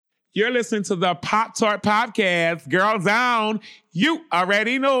You're listening to the Pop Tart Podcast. Girls Down. You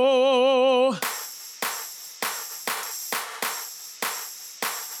already know.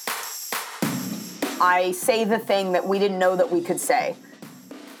 I say the thing that we didn't know that we could say.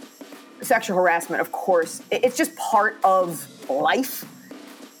 Sexual harassment, of course, it's just part of life.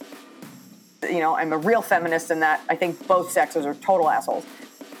 You know, I'm a real feminist in that I think both sexes are total assholes.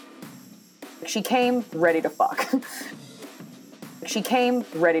 She came ready to fuck. She came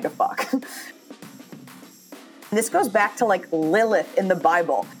ready to fuck. This goes back to like Lilith in the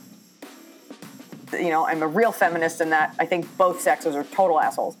Bible. You know, I'm a real feminist in that I think both sexes are total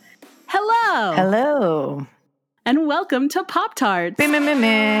assholes. Hello. Hello. And welcome to Pop Tarts. I'm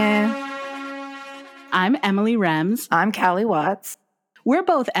Emily Rems. I'm Callie Watts. We're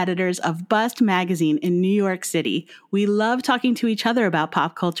both editors of Bust Magazine in New York City. We love talking to each other about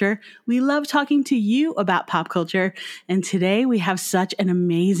pop culture. We love talking to you about pop culture. And today we have such an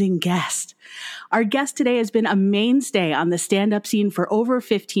amazing guest. Our guest today has been a mainstay on the stand-up scene for over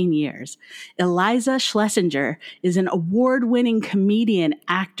 15 years. Iliza Shlesinger is an award-winning comedian,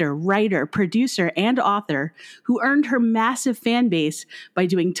 actor, writer, producer, and author who earned her massive fan base by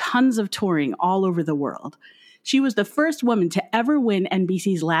doing tons of touring all over the world. She was the first woman to ever win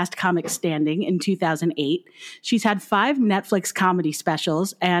NBC's Last Comic Standing in 2008. She's had 5 Netflix comedy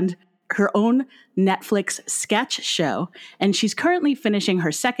specials and her own Netflix sketch show. And she's currently finishing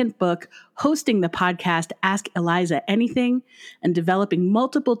her second book, hosting the podcast Ask Iliza Anything, and developing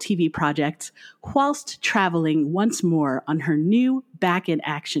multiple TV projects whilst traveling once more on her new Back in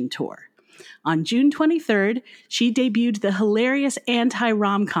Action tour. On June 23rd, she debuted the hilarious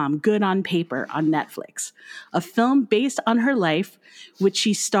anti-rom-com Good on Paper on Netflix, a film based on her life, which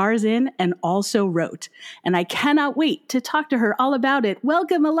she stars in and also wrote. And I cannot wait to talk to her all about it.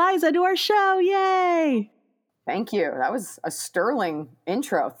 Welcome, Iliza, to our show. Yay! Thank you. That was a sterling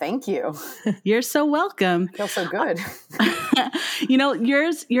intro. Thank you. You're so welcome. I feel so good. You know,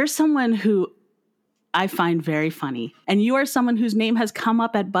 you're someone who I find very funny. And you are someone whose name has come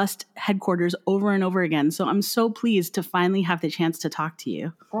up at Bust headquarters over and over again. So I'm so pleased to finally have the chance to talk to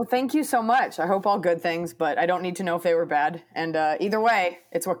you. Well, thank you so much. I hope all good things, but I don't need to know if they were bad. And either way,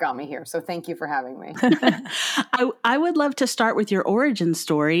 it's what got me here. So thank you for having me. I would love to start with your origin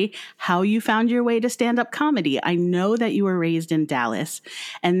story, how you found your way to stand-up comedy. I know that you were raised in Dallas,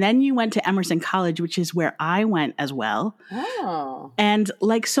 and then you went to Emerson College, which is where I went as well. Oh. And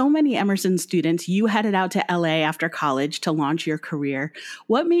like so many Emerson students, you headed out to LA after college to launch your career.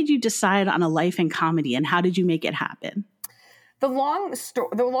 What made you decide on a life in comedy, and how did you make it happen? The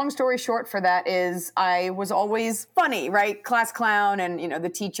long story short for that is I was always funny, right? Class clown. And, you know, the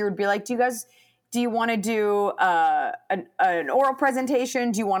teacher would be like, do you want to do an oral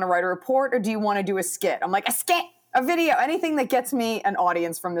presentation? Do you want to write a report? Or do you want to do a skit? I'm like, a skit, a video, anything that gets me an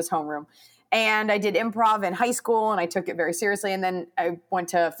audience from this homeroom. And I did improv in high school and I took it very seriously. And then I went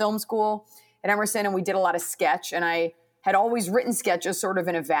to film school at Emerson and we did a lot of sketch. And I had always written sketches sort of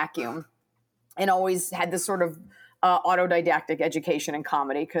in a vacuum and always had this sort of autodidactic education in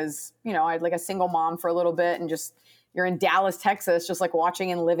comedy because, you know, I had like a single mom for a little bit and just, you're in Dallas, Texas, just like watching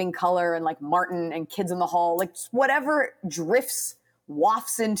in living color and like Martin and Kids in the Hall, like whatever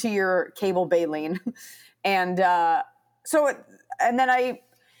wafts into your cable baleen. And then I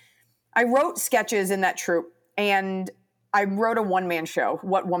wrote sketches in that troupe and I wrote a one-man show,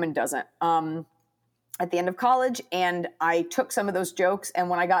 What Woman Doesn't, at the end of college. And I took some of those jokes. And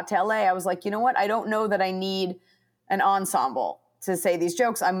when I got to LA, I was like, you know what? I don't know that I need an ensemble to say these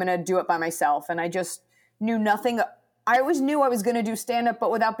jokes. I'm going to do it by myself. And I just knew nothing. I always knew I was going to do stand-up,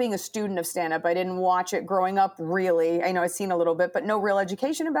 but without being a student of stand-up. I didn't watch it growing up, really. I know I'd seen a little bit, but no real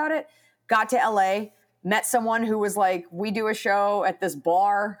education about it. Got to LA, met someone who was like, we do a show at this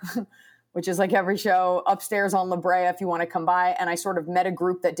bar, which is like every show upstairs on La Brea if you want to come by. And I sort of met a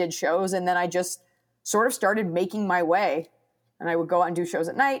group that did shows. And then I just sort of started making my way. And I would go out and do shows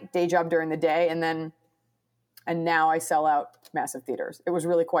at night, day job during the day. And now I sell out massive theaters. It was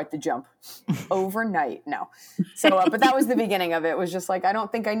really quite the jump overnight. No. So, but that was the beginning of it. It was just like, I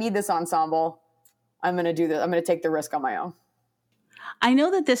don't think I need this ensemble. I'm going to do this. I'm going to take the risk on my own. I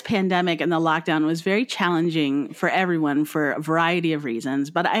know that this pandemic and the lockdown was very challenging for everyone for a variety of reasons,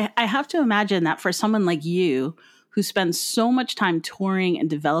 but I have to imagine that for someone like you who spends so much time touring and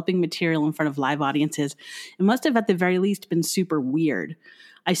developing material in front of live audiences, it must have at the very least been super weird.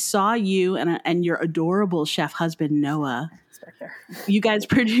 I saw you and your adorable chef husband, Noah. You guys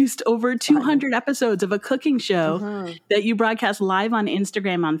produced over 200 episodes of a cooking show that you broadcast live on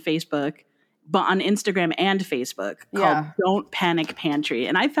Instagram, on Facebook, but on Instagram and Facebook called Don't Panic Pantry.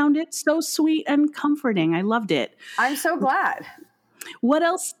 And I found it so sweet and comforting. I loved it. I'm so glad. What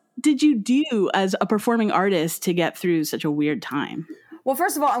else did you do as a performing artist to get through such a weird time? Well,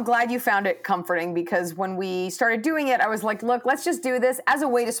 first of all, I'm glad you found it comforting, because when we started doing it, I was like, look, let's just do this as a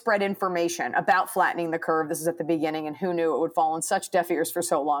way to spread information about flattening the curve. This is at the beginning, and who knew it would fall on such deaf ears for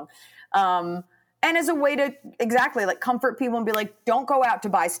so long. And as a way to exactly like comfort people and be like, don't go out to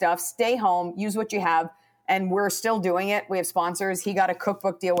buy stuff, stay home, use what you have. And we're still doing it. We have sponsors. He got a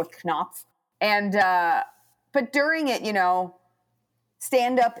cookbook deal with Knopf. And, but during it, you know,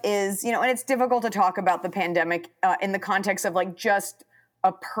 stand-up is, you know, and it's difficult to talk about the pandemic in the context of like just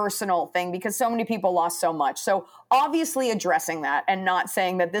a personal thing, because so many people lost so much. So obviously addressing that and not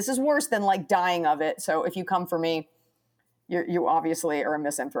saying that this is worse than like dying of it. So if you come for me, you obviously are a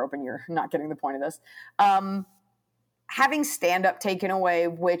misanthrope and you're not getting the point of this. Having stand-up taken away,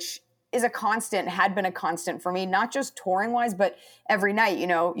 which is a constant, had been a constant for me, not just touring wise, but every night, you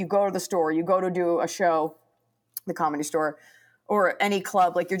know, you go to the store, you go to do a show, the Comedy Store or any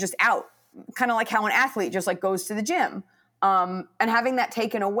club, like you're just out, kind of like how an athlete just like goes to the gym. And having that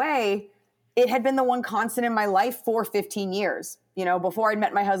taken away, it had been the one constant in my life for 15 years, you know, before I'd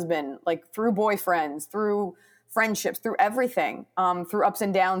met my husband, like through boyfriends, through friendships, through everything, through ups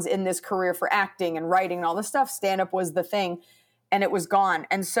and downs in this career for acting and writing and all this stuff, stand-up was the thing, and it was gone.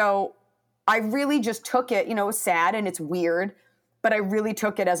 And so I really just took it, you know, it was sad and it's weird, but I really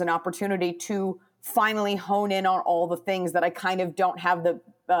took it as an opportunity to finally hone in on all the things that I kind of don't have the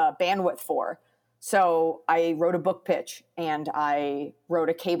bandwidth for. So I wrote a book pitch and I wrote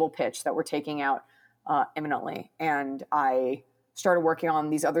a cable pitch that we're taking out imminently. And I started working on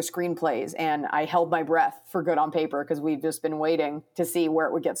these other screenplays, and I held my breath for Good on Paper because we've just been waiting to see where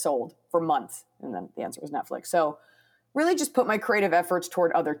it would get sold for months. And then the answer was Netflix. So really just put my creative efforts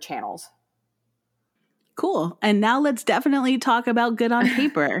toward other channels. Cool. And now let's definitely talk about Good on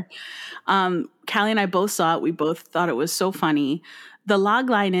Paper. Callie and I both saw it. We both thought it was so funny. The log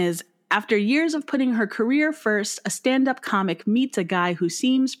line is, after years of putting her career first, a stand-up comic meets a guy who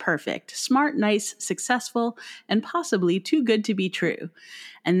seems perfect, smart, nice, successful, and possibly too good to be true.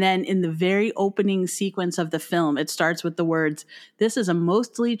 And then in the very opening sequence of the film, it starts with the words, "This is a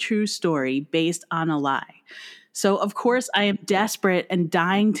mostly true story based on a lie." So, of course, I am desperate and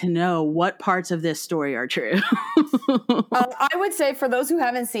dying to know what parts of this story are true. I would say, for those who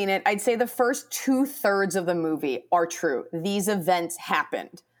haven't seen it, I'd say the first 2/3 of the movie are true. These events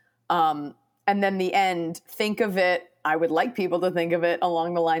happened. And then the end, think of it, I would like people to think of it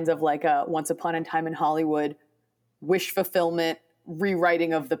along the lines of like a Once Upon a Time in Hollywood, wish fulfillment,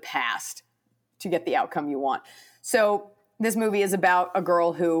 rewriting of the past to get the outcome you want. So this movie is about a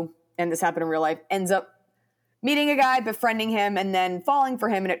girl who, and this happened in real life, ends up meeting a guy, befriending him, and then falling for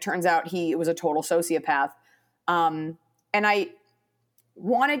him. And it turns out he was a total sociopath. And I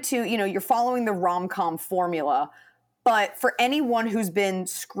wanted to, you know, you're following the rom-com formula, but for anyone who's been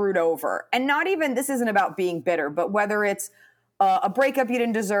screwed over, and not even, this isn't about being bitter, but whether it's a breakup you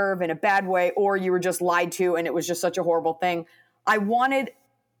didn't deserve in a bad way, or you were just lied to and it was just such a horrible thing, I wanted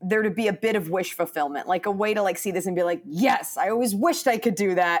there to be a bit of wish fulfillment, like a way to like see this and be like, yes, I always wished I could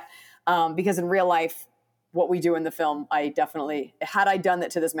do that. Because in real life, what we do in the film, I definitely, had I done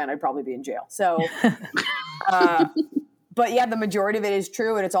that to this man, I'd probably be in jail. So, but yeah, the majority of it is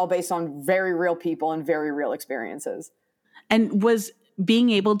true, and it's all based on very real people and very real experiences. And was being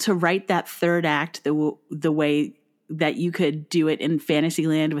able to write that third act the way that you could do it in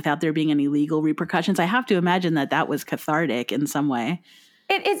Fantasyland without there being any legal repercussions, I have to imagine that that was cathartic in some way.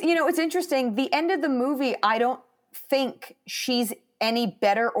 It is, you know, it's interesting. The end of the movie, I don't think she's any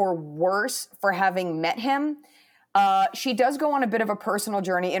better or worse for having met him. She does go on a bit of a personal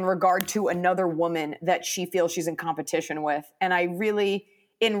journey in regard to another woman that she feels she's in competition with. And I really,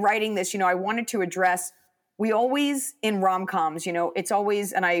 in writing this, you know, I wanted to address, we always, in rom-coms, you know, it's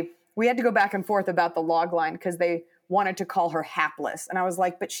always, and we had to go back and forth about the log line because they wanted to call her hapless. And I was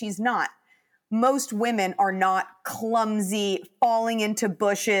like, but she's not. Most women are not clumsy, falling into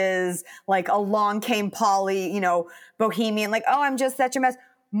bushes, like Along Came Polly, you know, bohemian, like, oh, I'm just such a mess.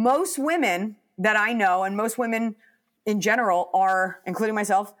 Most women that I know, and most women in general, are, including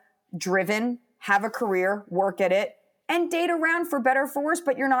myself, driven, have a career, work at it, and date around for better or for worse,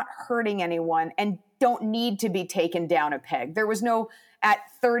 but you're not hurting anyone and don't need to be taken down a peg. There was no, at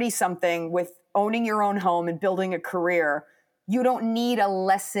 30-something, with owning your own home and building a career, you don't need a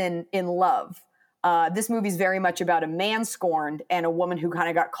lesson in love. This movie's very much about a man scorned and a woman who kind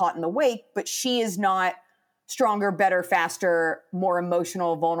of got caught in the wake, but she is not stronger, better, faster, more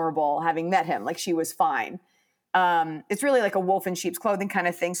emotional, vulnerable, having met him. Like, she was fine. It's really like a wolf in sheep's clothing kind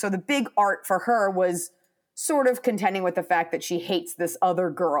of thing. So the big art for her was sort of contending with the fact that she hates this other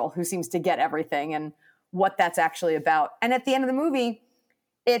girl who seems to get everything and what that's actually about. And at the end of the movie,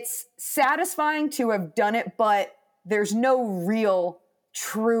 it's satisfying to have done it, but there's no real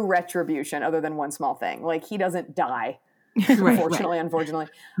true retribution other than one small thing. Like, he doesn't die. Unfortunately.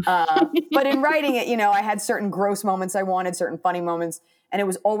 But in writing it, I had certain gross moments I wanted, certain funny moments, and it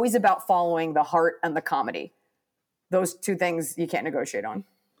was always about following the heart and the comedy. Those two things you can't negotiate on.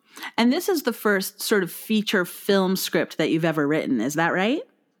 And this is the first sort of feature film script that you've ever written. Is that right?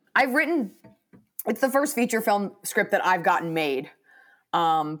 It's the first feature film script that I've gotten made.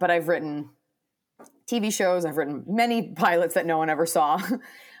 But I've written TV shows. I've written many pilots that no one ever saw.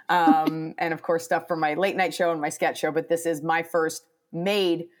 And of course, stuff for my late night show and my sketch show. But this is my first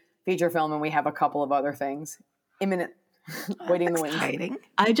made feature film, and we have a couple of other things imminent, waiting in the wings. Exciting.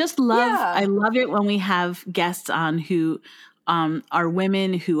 I just love, I love it when we have guests on who are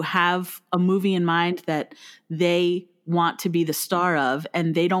women who have a movie in mind that they want to be the star of,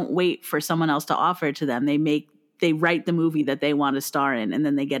 and they don't wait for someone else to offer it to them. They write the movie that they want to star in, and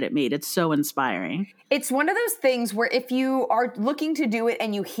then they get it made. It's so inspiring. It's one of those things where if you are looking to do it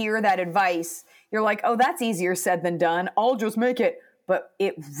and you hear that advice, you're like, oh, that's easier said than done. I'll just make it. But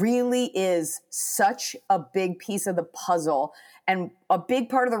it really is such a big piece of the puzzle. And a big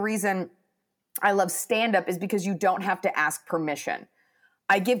part of the reason I love stand-up is because you don't have to ask permission.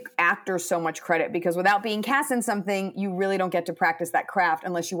 I give actors so much credit because without being cast in something, you really don't get to practice that craft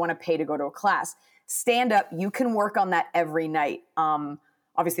unless you want to pay to go to a class. Stand-up, you can work on that every night.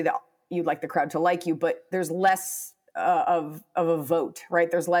 Obviously, you'd like the crowd to like you, but there's less of a vote, right?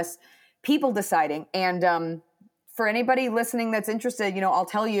 There's less people deciding. And for anybody listening that's interested, I'll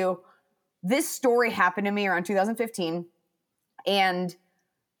tell you, this story happened to me around 2015. And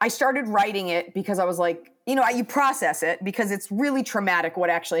I started writing it because I was like, you process it because it's really traumatic what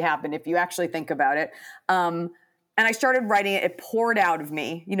actually happened if you actually think about it. And I started writing it. It poured out of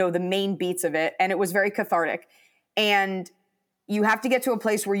me, the main beats of it. And it was very cathartic. And you have to get to a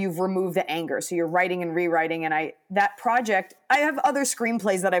place where you've removed the anger. So you're writing and rewriting. And that project, I have other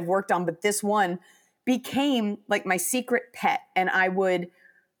screenplays that I've worked on, but this one became like my secret pet. And I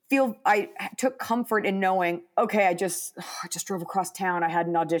took comfort in knowing, okay, I just drove across town. I had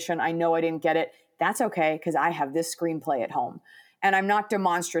an audition. I know I didn't get it. That's okay, because I have this screenplay at home. And I'm not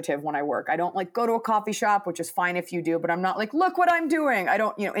demonstrative when I work. I don't go to a coffee shop, which is fine if you do, but I'm not like, look what I'm doing. I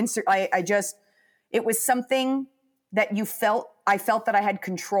don't, it was something that I felt that I had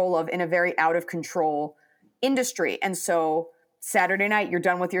control of in a very out of control industry. And so Saturday night, you're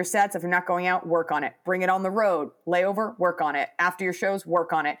done with your sets. If you're not going out, work on it. Bring it on the road. Layover, work on it. After your shows,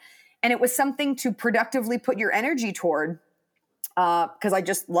 work on it. And it was something to productively put your energy toward because I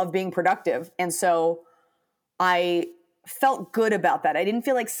just love being productive. And so I felt good about that. I didn't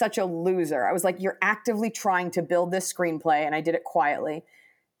feel like such a loser. I was like, you're actively trying to build this screenplay, and I did it quietly.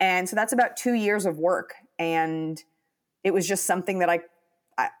 And so that's about 2 years of work. And it was just something that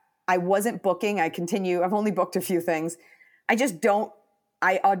I wasn't booking. I've only booked a few things.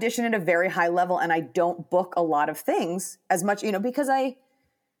 I audition at a very high level, and I don't book a lot of things as much, because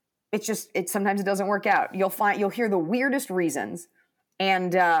sometimes it doesn't work out. You'll hear the weirdest reasons.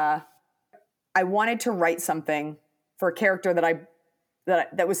 And I wanted to write something for a character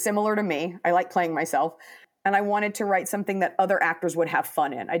that was similar to me. I like playing myself. And I wanted to write something that other actors would have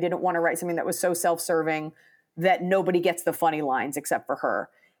fun in. I didn't want to write something that was so self-serving that nobody gets the funny lines except for her.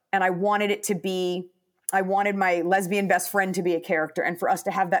 And I wanted my lesbian best friend to be a character, and for us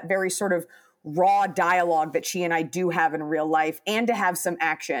to have that very sort of raw dialogue that she and I do have in real life, and to have some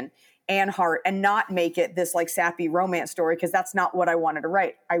action and heart, and not make it this like sappy romance story, because that's not what I wanted to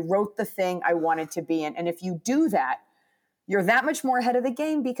write. I wrote the thing I wanted to be in. And if you do that, you're that much more ahead of the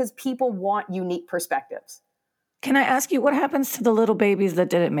game because people want unique perspectives. Can I ask you, what happens to the little babies that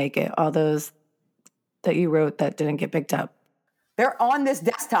didn't make it? All those that you wrote that didn't get picked up? They're on this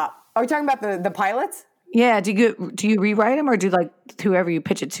desktop. Are we talking about the pilots? Yeah. Do you rewrite them, or do whoever you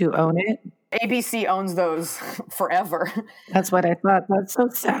pitch it to own it? ABC owns those forever. That's what I thought. That's so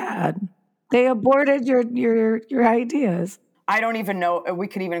sad. They aborted your ideas. I don't even know we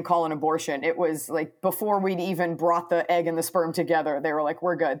could even call an abortion. It was like before we'd even brought the egg and the sperm together, they were like,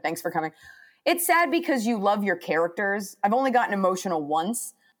 we're good. Thanks for coming. It's sad because you love your characters. I've only gotten emotional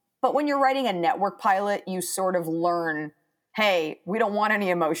once, but when you're writing a network pilot, you sort of learn, hey, we don't want any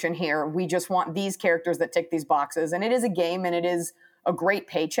emotion here. We just want these characters that tick these boxes. And it is a game, and it is a great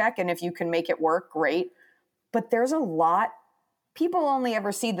paycheck. And if you can make it work, great. But there's a lot. People only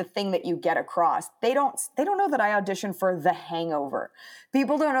ever see the thing that you get across. They don't know that I auditioned for The Hangover.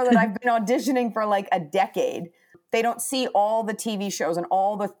 People don't know that I've been auditioning for like a decade. They don't see all the TV shows and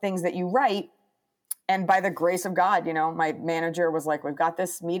all the things that you write. And by the grace of God, my manager was like, we've got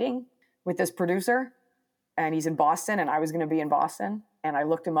this meeting with this producer, and he's in Boston, and I was going to be in Boston. And I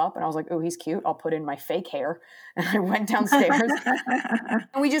looked him up and I was like, oh, he's cute. I'll put in my fake hair. And I went downstairs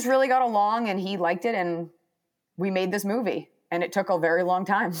and we just really got along, and he liked it. And we made this movie, and it took a very long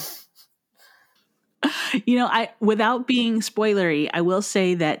time. You know, without being spoilery, I will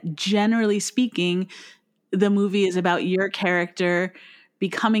say that generally speaking, the movie is about your character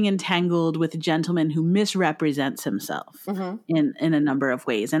becoming entangled with a gentleman who misrepresents himself in a number of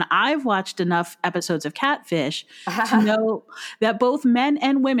ways. And I've watched enough episodes of Catfish to know that both men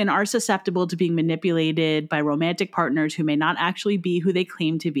and women are susceptible to being manipulated by romantic partners who may not actually be who they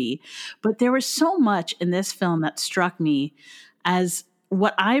claim to be. But there was so much in this film that struck me as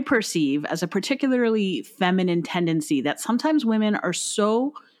what I perceive as a particularly feminine tendency, that sometimes women are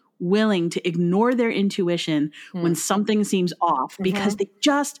so willing to ignore their intuition when something seems off because they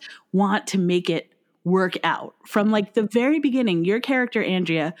just want to make it work out. From like the very beginning, your character,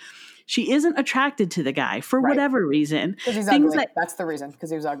 Andrea, she isn't attracted to the guy for whatever reason. Because he's ugly. That's the reason, because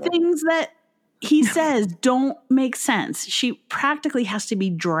he was ugly. Things that he says don't make sense. She practically has to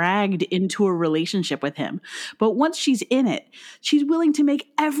be dragged into a relationship with him. But once she's in it, she's willing to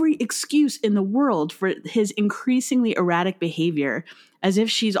make every excuse in the world for his increasingly erratic behavior, as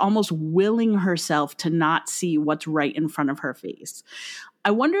if she's almost willing herself to not see what's right in front of her face. I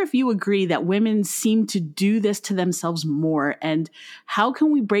wonder if you agree that women seem to do this to themselves more, and how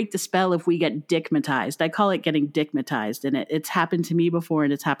can we break the spell if we get dickmatized? I call it getting dickmatized, and it's happened to me before,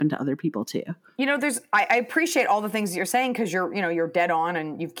 and it's happened to other people too. You know, I appreciate all the things that you're saying, because you're dead on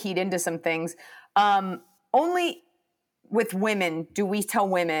and you've keyed into some things. Only with women do we tell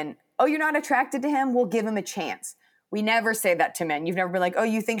women, oh, you're not attracted to him? We'll give him a chance. We never say that to men. You've never been like, oh,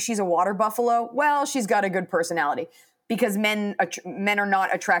 you think she's a water buffalo? Well, she's got a good personality. Because men are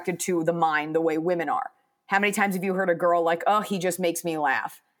not attracted to the mind the way women are. How many times have you heard a girl like, oh, he just makes me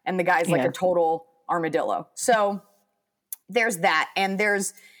laugh, and the guy's like a total armadillo? So there's that. And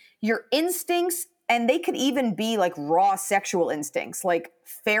there's your instincts, and they could even be like raw sexual instincts, like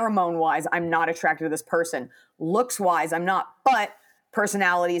pheromone-wise, I'm not attracted to this person. Looks-wise, I'm not. But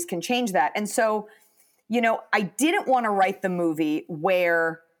personalities can change that. And so, you know, I didn't want to write the movie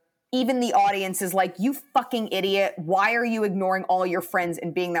where even the audience is like, you fucking idiot. Why are you ignoring all your friends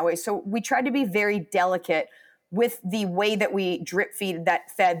and being that way? So we tried to be very delicate with the way that we drip fed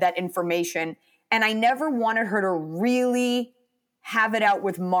that information. And I never wanted her to really have it out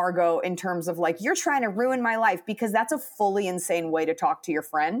with Margot in terms of like, you're trying to ruin my life, because that's a fully insane way to talk to your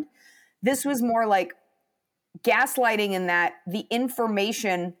friend. This was more like gaslighting, in that the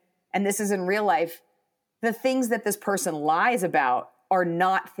information, and this is in real life, the things that this person lies about are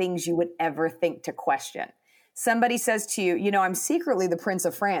not things you would ever think to question. Somebody says to you, you know, I'm secretly the Prince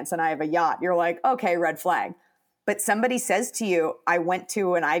of France and I have a yacht. You're like, okay, red flag. But somebody says to you, I went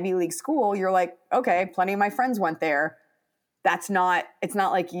to an Ivy League school. You're like, okay, plenty of my friends went there. It's not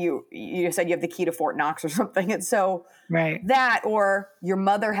like you said you have the key to Fort Knox or something. And so that, or your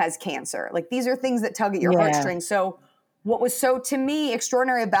mother has cancer. Like, these are things that tug at your heartstrings. So what was so, to me,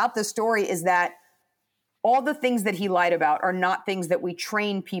 extraordinary about this story is that all the things that he lied about are not things that we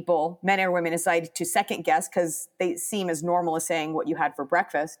train people, men or women aside, to second guess, because they seem as normal as saying what you had for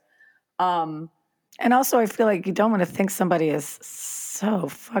breakfast. And also, I feel like you don't want to think somebody is so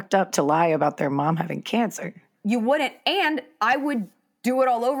fucked up to lie about their mom having cancer. You wouldn't. And I would do it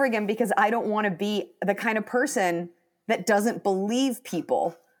all over again, because I don't want to be the kind of person that doesn't believe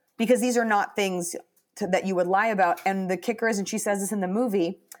people, because these are not things that you would lie about. And the kicker is, and she says this in the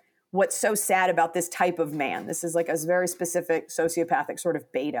movie, what's so sad about this type of man, this is like a very specific sociopathic sort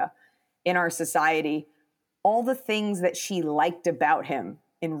of beta in our society, all the things that she liked about him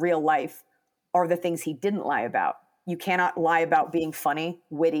in real life are the things he didn't lie about. You cannot lie about being funny,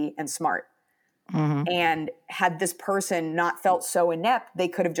 witty, and smart. And had this person not felt so inept, they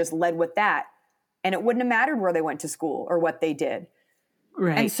could have just led with that, and it wouldn't have mattered where they went to school or what they did.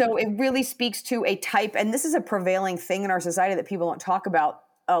 Right. And so it really speaks to a type, and this is a prevailing thing in our society that people don't talk about.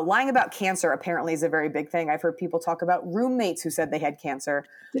 Lying about cancer apparently is a very big thing. I've heard people talk about roommates who said they had cancer.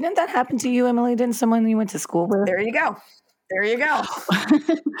 Didn't that happen to you, Emily? Didn't someone you went to school with? There you go. There you go.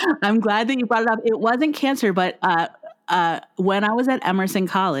 I'm glad that you brought it up. It wasn't cancer, but when I was at Emerson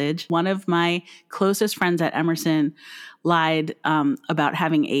College, one of my closest friends at Emerson lied about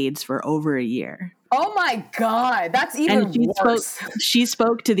having AIDS for over a year. Oh my God, that's even worse. She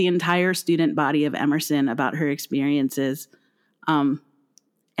spoke to the entire student body of Emerson about her experiences.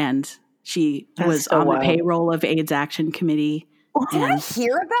 And she was on the payroll of AIDS Action Committee. Did I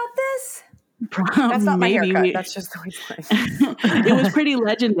hear about this? That's not my haircut. That's just the way it's It was pretty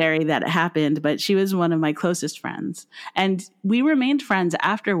legendary that it happened, but she was one of my closest friends. And we remained friends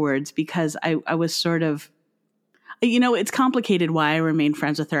afterwards, because I was sort of It's complicated why I remained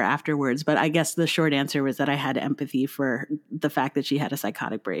friends with her afterwards, but I guess the short answer was that I had empathy for the fact that she had a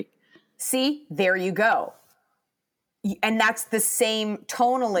psychotic break. See, there you go. And that's the same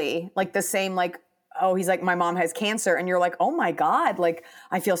tonally, like the same, like, oh, he's like, my mom has cancer. And you're like, oh my God, like,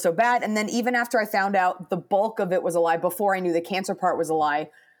 I feel so bad. And then even after I found out the bulk of it was a lie, before I knew the cancer part was a lie,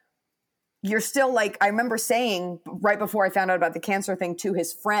 you're still like, I remember saying right before I found out about the cancer thing to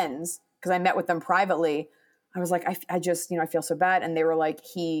his friends, because I met with them privately, I was like, I just, I feel so bad. And they were like,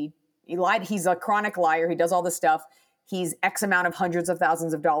 he lied. He's a chronic liar. He does all this stuff. He's X amount of hundreds of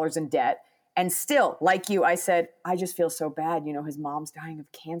thousands of dollars in debt. And still, like you, I said, I just feel so bad. His mom's dying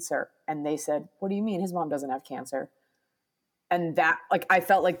of cancer. And they said, what do you mean? His mom doesn't have cancer. And that, like, I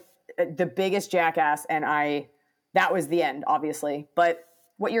felt like the biggest jackass. And that was the end, obviously. But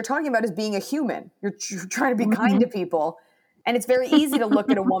what you're talking about is being a human. You're trying to be kind to people. And it's very easy to look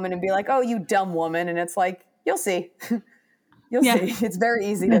at a woman and be like, oh, you dumb woman. And it's like, you'll see. You'll see. It's very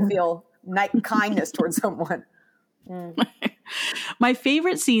easy to feel kindness towards someone. My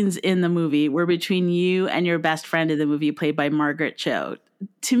favorite scenes in the movie were between you and your best friend in the movie, played by Margaret Cho.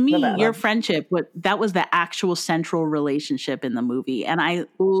 To me, your friendship, that was the actual central relationship in the movie. And I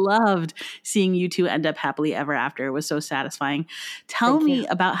loved seeing you two end up happily ever after. It was so satisfying. Tell me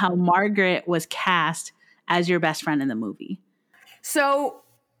about how Margaret was cast as your best friend in the movie. So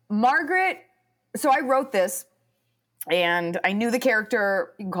I wrote this, and I knew the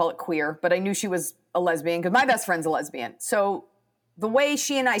character, you can call it queer, but I knew she was a lesbian because my best friend's a lesbian. So the way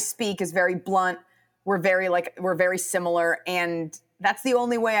she and I speak is very blunt. We're very similar. And that's the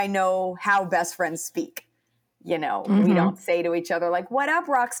only way I know how best friends speak. We don't say to each other like, what up,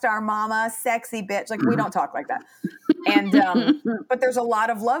 rock star mama, sexy bitch. Like, we don't talk like that. And, but there's a lot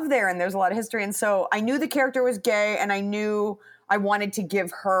of love there and there's a lot of history. And so I knew the character was gay, and I knew I wanted to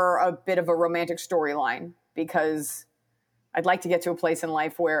give her a bit of a romantic storyline, because I'd like to get to a place in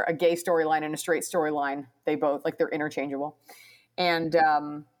life where a gay storyline and a straight storyline, they're interchangeable. And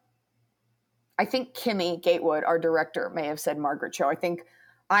I think Kimmy Gatewood, our director, may have said Margaret Cho. I think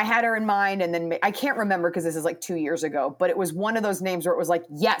I had her in mind, and then I can't remember because this is like 2 years ago, but it was one of those names where it was like,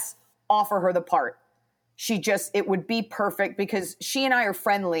 yes, offer her the part. It would be perfect because she and I are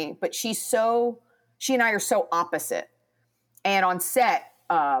friendly, but she and I are so opposite. And on set,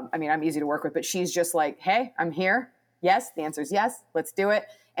 I'm easy to work with, but she's just like, hey, I'm here. Yes. The answer is yes. Let's do it.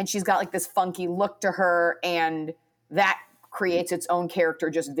 And she's got like this funky look to her, and that creates its own character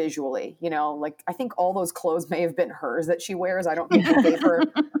just visually, like I think all those clothes may have been hers that she wears. I don't think they gave her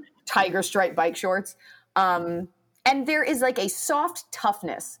tiger stripe bike shorts. And there is like a soft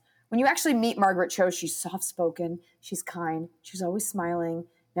toughness. When you actually meet Margaret Cho, she's soft-spoken, she's kind, she's always smiling,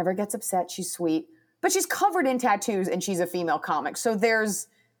 never gets upset, she's sweet, but she's covered in tattoos and she's a female comic. So there's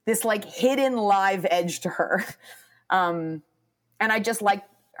this like hidden live edge to her. And I just like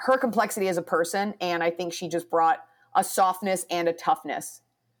her complexity as a person. And I think she just brought a softness and a toughness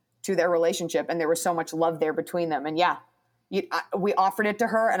to their relationship. And there was so much love there between them. And we offered it to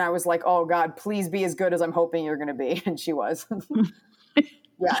her, and I was like, oh God, please be as good as I'm hoping you're going to be. And she was.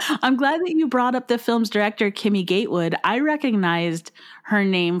 Yeah. I'm glad that you brought up the film's director, Kimmy Gatewood. I recognized her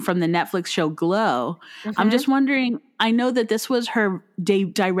name from the Netflix show Glow. I'm just wondering, I know that this was her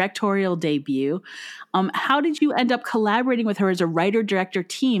directorial debut. How did you end up collaborating with her as a writer-director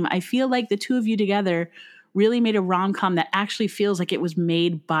team? I feel like the two of you together really made a rom-com that actually feels like it was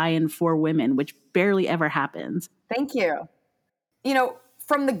made by and for women, which barely ever happens. Thank you.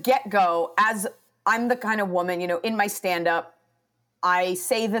 From the get-go, as I'm the kind of woman, in my stand-up, I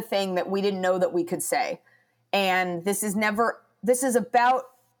say the thing that we didn't know that we could say. And this is about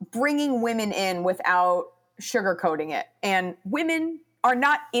bringing women in without sugarcoating it. And women are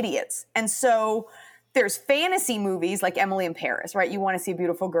not idiots. And so there's fantasy movies like Emily in Paris, right? You want to see a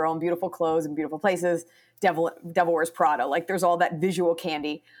beautiful girl in beautiful clothes and beautiful places. Devil Wears Prada. Like there's all that visual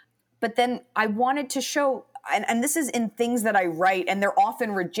candy. But then I wanted to show, and this is in things that I write, and they're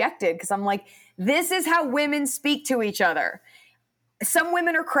often rejected because I'm like, this is how women speak to each other. Some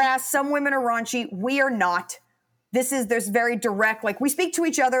women are crass, some women are raunchy. We are not. There's very direct, like we speak to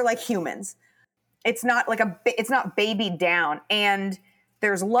each other like humans. It's not like it's not babied down, and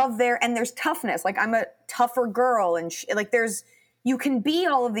there's love there, and there's toughness. Like I'm a tougher girl, and you can be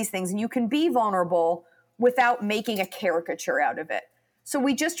all of these things, and you can be vulnerable without making a caricature out of it. So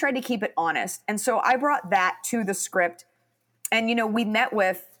we just tried to keep it honest. And so I brought that to the script, and, we met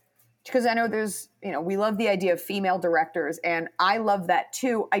with, because I know there's, we love the idea of female directors, and I love that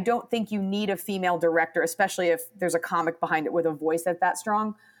too. I don't think you need a female director, especially if there's a comic behind it with a voice that's that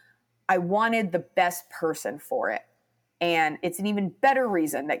strong. I wanted the best person for it. And it's an even better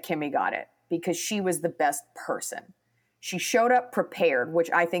reason that Kimmy got it, because she was the best person. She showed up prepared, which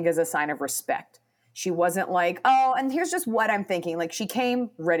I think is a sign of respect. She wasn't like, oh, and here's just what I'm thinking. Like, she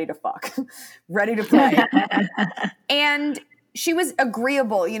came ready to fuck, ready to play. And she was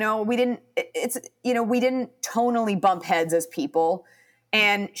agreeable. We didn't tonally bump heads as people.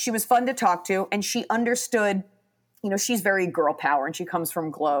 And she was fun to talk to. And she understood, she's very girl power and she comes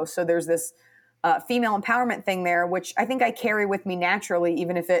from Glow. So there's this female empowerment thing there, which I think I carry with me naturally,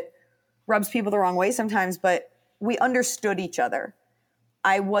 even if it rubs people the wrong way sometimes. But we understood each other.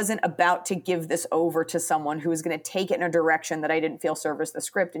 I wasn't about to give this over to someone who was going to take it in a direction that I didn't feel serviced the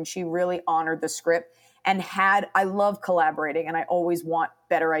script. And she really honored the script and I love collaborating and I always want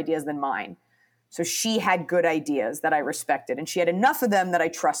better ideas than mine. So she had good ideas that I respected and she had enough of them that I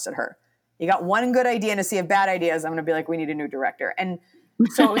trusted her. You got one good idea and a sea of bad ideas, I'm going to be like, we need a new director. And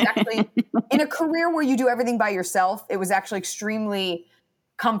so it was actually in a career where you do everything by yourself, it was actually extremely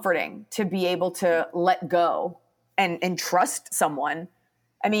comforting to be able to let go and trust someone.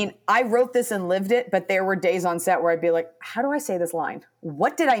 I mean, I wrote this and lived it, but there were days on set where I'd be like, how do I say this line?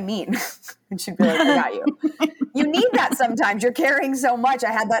 What did I mean? And she'd be like, I got you. You need that sometimes. You're carrying so much.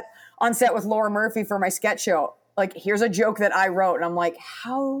 I had that on set with Laura Murphy for my sketch show. Like, here's a joke that I wrote. And I'm like,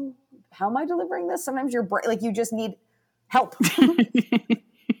 how am I delivering this? Sometimes you're like, you just need help.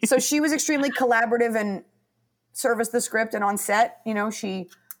 So she was extremely collaborative and serviced the script. And on set, she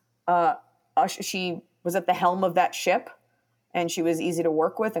was at the helm of that ship and she was easy to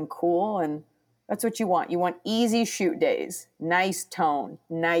work with and cool. And that's what you want. You want easy shoot days, nice tone,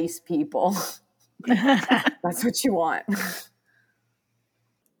 nice people. That's what you want.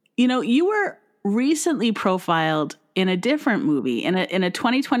 You were recently profiled in a different movie, in a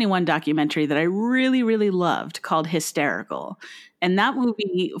 2021 documentary that I really, really loved called Hysterical. And that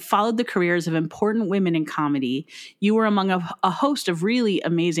movie followed the careers of important women in comedy. You were among a host of really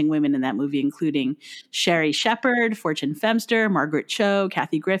amazing women in that movie, including Sherry Shepherd, Fortune Femster, Margaret Cho,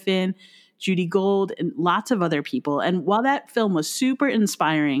 Kathy Griffin, Judy Gold, and lots of other people. And while that film was super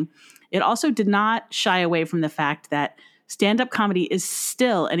inspiring, it also did not shy away from the fact that stand-up comedy is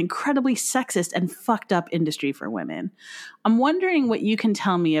still an incredibly sexist and fucked up industry for women. I'm wondering what you can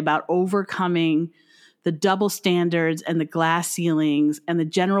tell me about overcoming the double standards and the glass ceilings and the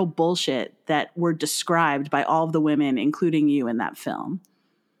general bullshit that were described by all of the women, including you in that film.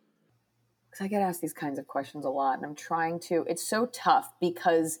 Because I get asked these kinds of questions a lot, and I'm trying to. It's so tough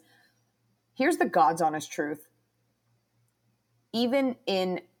because here's the God's honest truth. Even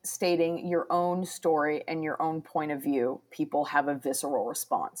in stating your own story and your own point of view, people have a visceral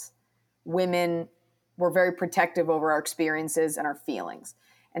response. Women, we're very protective over our experiences and our feelings.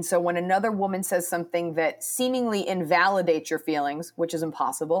 And so when another woman says something that seemingly invalidates your feelings, which is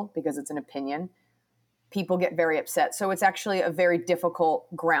impossible because it's an opinion, people get very upset. So it's actually a very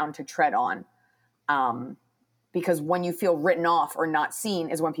difficult ground to tread on. Because when you feel written off or not seen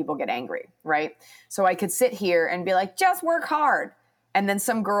is when people get angry, right? So I could sit here and be like, just work hard. And then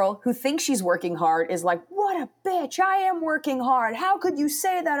some girl who thinks she's working hard is like, what a bitch, I am working hard. How could you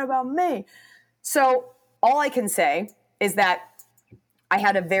say that about me? So all I can say is that I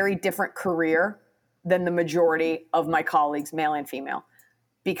had a very different career than the majority of my colleagues, male and female,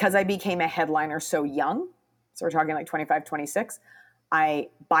 because I became a headliner so young. So we're talking like 25, 26. I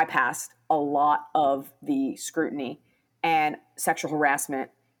bypassed a lot of the scrutiny and sexual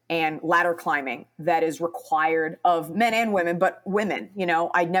harassment and ladder climbing that is required of men and women, but women.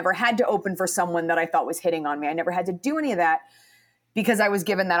 I never had to open for someone that I thought was hitting on me. I never had to do any of that because I was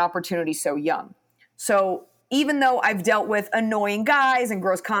given that opportunity so young. So even though I've dealt with annoying guys and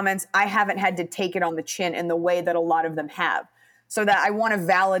gross comments, I haven't had to take it on the chin in the way that a lot of them have. So that I want to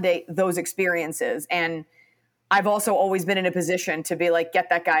validate those experiences. And I've also always been in a position to be like, get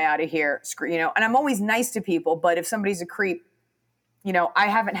that guy out of here, and I'm always nice to people, but if somebody's a creep, I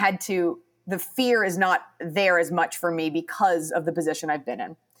haven't had to, the fear is not there as much for me because of the position I've been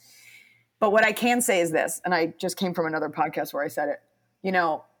in. But what I can say is this, and I just came from another podcast where I said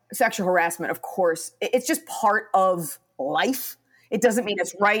it, sexual harassment, of course, it's just part of life. It doesn't mean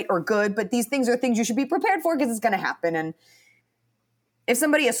it's right or good, but these things are things you should be prepared for because it's going to happen. And if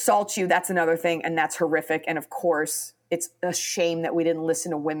somebody assaults you, that's another thing, and that's horrific. And of course, it's a shame that we didn't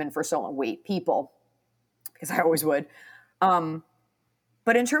listen to women for so long. Wait, people, because I always would.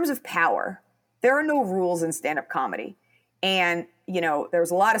 But in terms of power, there are no rules in stand-up comedy. And, there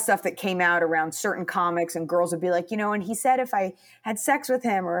was a lot of stuff that came out around certain comics and girls would be like, and he said if I had sex with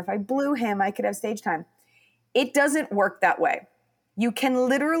him or if I blew him, I could have stage time. It doesn't work that way. You can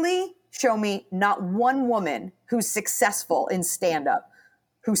literally show me not one woman who's successful in stand-up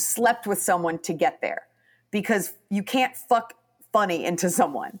who slept with someone to get there because you can't fuck funny into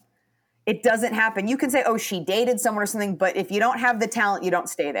someone. It doesn't happen. You can say, oh, she dated someone or something, but if you don't have the talent, you don't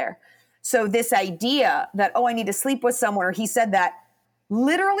stay there. So this idea that, oh, I need to sleep with someone, or he said that,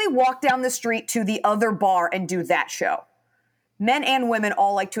 literally walk down the street to the other bar and do that show. Men and women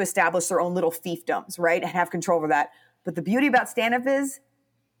all like to establish their own little fiefdoms, right? And have control over that. But the beauty about stand-up is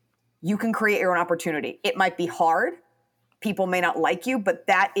you can create your own opportunity. It might be hard. People may not like you, but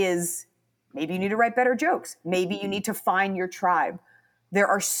that is, maybe you need to write better jokes. Maybe you need to find your tribe. There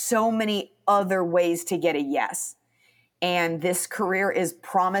are so many other ways to get a yes. And this career is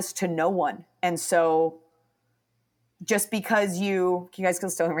promised to no one. And so just because you guys can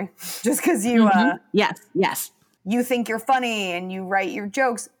still hear me? Just because you, Yes. You think you're funny and you write your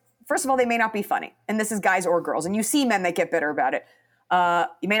jokes. First of all, they may not be funny. And this is guys or girls. And you see men that get bitter about it.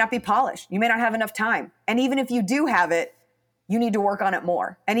 You may not be polished. You may not have enough time. And even if you do have it, you need to work on it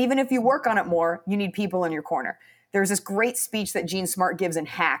more. And even if you work on it more, you need people in your corner. There's this great speech that Gene Smart gives in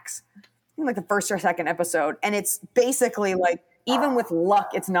Hacks, I think like the first or second episode. And it's basically like, even with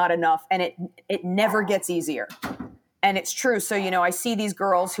luck, it's not enough. And it never gets easier. And it's true. So, I see these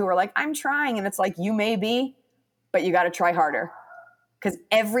girls who are like, I'm trying. And it's like, you may be, but you got to try harder. Because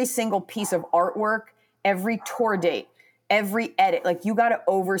every single piece of artwork, every tour date, every edit, like you got to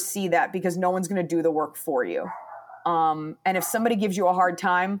oversee that because no one's going to do the work for you. And if somebody gives you a hard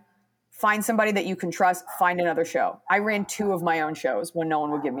time, find somebody that you can trust, find another show. I ran 2 of my own shows when no one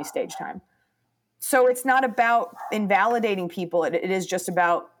would give me stage time. So it's not about invalidating people. It is just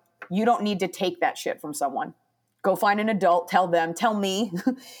about, you don't need to take that shit from someone. Go find an adult, tell them, tell me,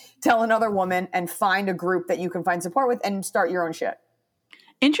 tell another woman, and find a group that you can find support with and start your own shit.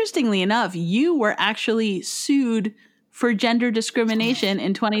 Interestingly enough, you were actually sued for gender discrimination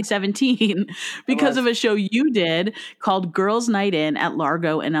in 2017 because of a show you did called Girls Night In at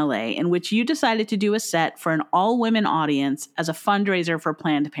Largo in LA, in which you decided to do a set for an all-women audience as a fundraiser for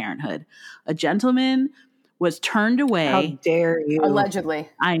Planned Parenthood. A gentleman was turned away. How dare you? Allegedly.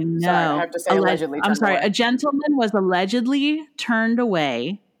 I know. Sorry, I have to say allegedly. I'm sorry. Away. A gentleman was allegedly turned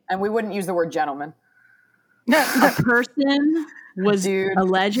away. And we wouldn't use the word gentleman. A person was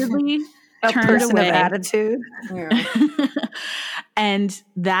allegedly turned person away. Of attitude. Yeah. And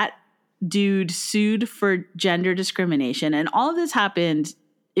that dude sued for gender discrimination. And all of this happened,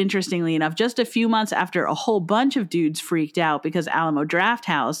 interestingly enough, just a few months after a whole bunch of dudes freaked out because Alamo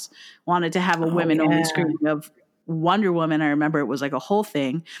Drafthouse wanted to have a women-only screening of Wonder Woman. I remember it was like a whole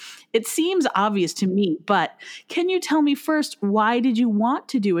thing. It seems obvious to me, but can you tell me first, why did you want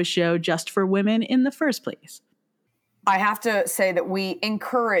to do a show just for women in the first place? I have to say that we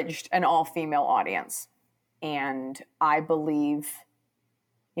encouraged an all-female audience. And I believe,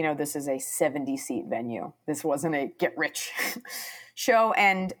 this is a 70-seat venue. This wasn't a get-rich show.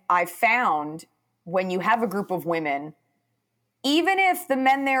 And I found when you have a group of women, even if the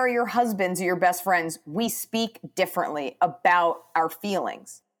men there are your husbands or your best friends, we speak differently about our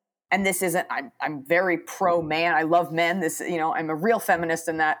feelings. And this isn't, I'm very pro-man. I love men. I'm a real feminist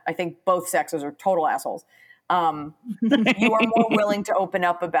in that I think both sexes are total assholes. You are more willing to open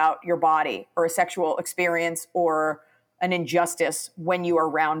up about your body or a sexual experience or an injustice when you are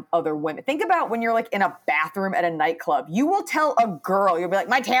around other women. Think about when you're like in a bathroom at a nightclub. You will tell a girl, you'll be like,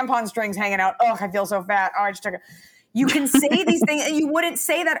 my tampon string's hanging out. Oh, I feel so fat. Oh, I just took it. You can say these things and you wouldn't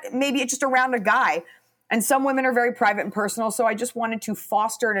say that maybe it's just around a guy. And some women are very private and personal. So I just wanted to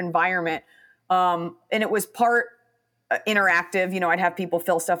foster an environment. And it was part interactive. I'd have people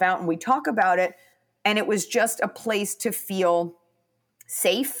fill stuff out and we talk about it. And it was just a place to feel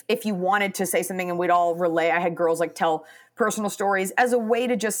safe if you wanted to say something and we'd all relay. I had girls like tell personal stories as a way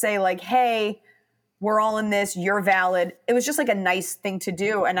to just say like, hey, we're all in this, you're valid. It was just like a nice thing to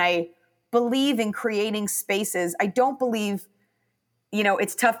do. And I believe in creating spaces. I don't believe,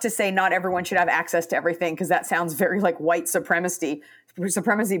 it's tough to say not everyone should have access to everything because that sounds very like white supremacy.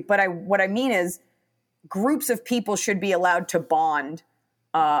 But what I mean is groups of people should be allowed to bond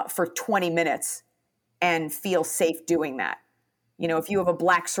for 20 minutes and feel safe doing that. If you have a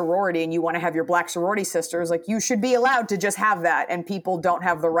black sorority and you want to have your black sorority sisters, like you should be allowed to just have that. And people don't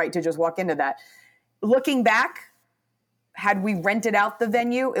have the right to just walk into that. Looking back, had we rented out the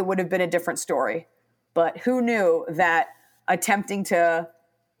venue, it would have been a different story. But who knew that attempting to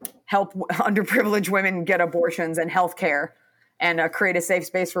help underprivileged women get abortions and healthcare and create a safe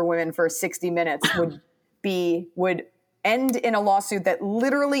space for women for 60 minutes would end in a lawsuit that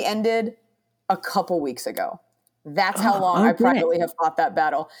literally ended a couple weeks ago. That's how long I privately have fought that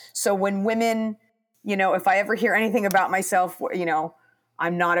battle. So when women, if I ever hear anything about myself,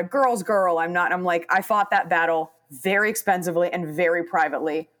 I'm not a girl's girl. I'm like, I fought that battle very expensively and very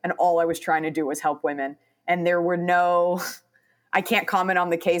privately. And all I was trying to do was help women. And there were no I can't comment on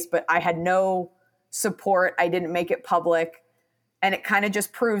the case, but I had no support. I didn't make it public. And it kind of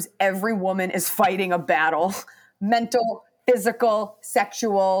just proves every woman is fighting a battle, mental, physical,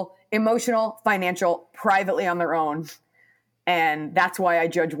 sexual, emotional, financial, privately on their own. And that's why I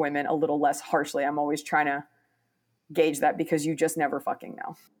judge women a little less harshly. I'm always trying to gauge that because you just never fucking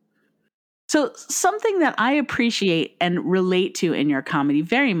know. So something that I appreciate and relate to in your comedy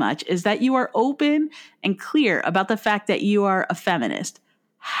very much is that you are open and clear about the fact that you are a feminist.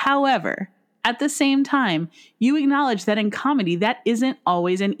 However, at the same time, you acknowledge that in comedy, that isn't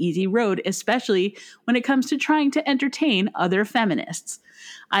always an easy road, especially when it comes to trying to entertain other feminists.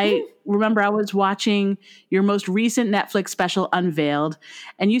 I remember I was watching your most recent Netflix special, Unveiled,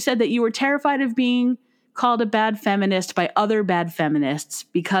 and you said that you were terrified of being called a bad feminist by other bad feminists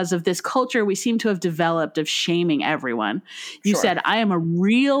because of this culture we seem to have developed of shaming everyone. You said, I am a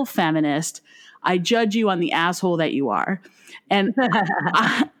real feminist. I judge you on the asshole that you are. And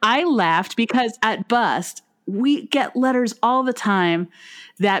I laughed because at Bust, we get letters all the time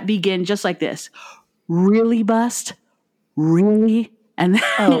that begin just like this. Really, Bust? Really? And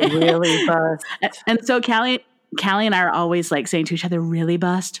really, Bust? And so Callie and I are always like saying to each other, really,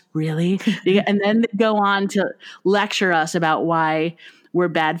 Bust? Really? And then they go on to lecture us about why we're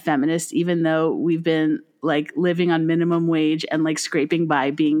bad feminists, even though we've been like living on minimum wage and like scraping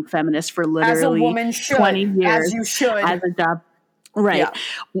by being feminist for literally as a woman should, 20 years. As you should. As a job. Right.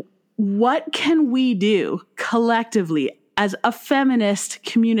 Yeah. What can we do collectively as a feminist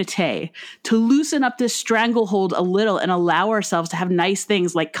community to loosen up this stranglehold a little and allow ourselves to have nice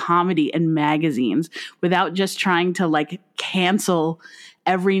things like comedy and magazines without just trying to like cancel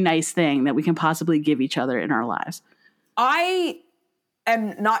every nice thing that we can possibly give each other in our lives? I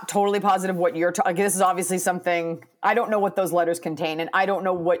am not totally positive what you're talking. This is obviously something, I don't know what those letters contain, and I don't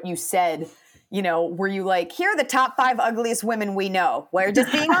know what you said. You know, were you like, here are the top 5 ugliest women we know? We're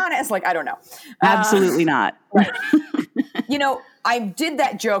just being honest. Like, I don't know. Absolutely not. Right. You know, I did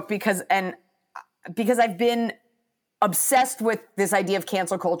that joke because I've been obsessed with this idea of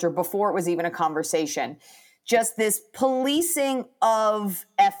cancel culture before it was even a conversation. Just this policing of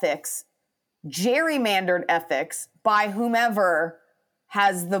ethics, gerrymandered ethics by whomever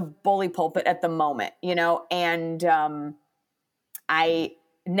has the bully pulpit at the moment, you know? And I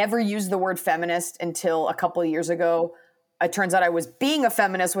never used the word feminist until a couple of years ago. It turns out I was being a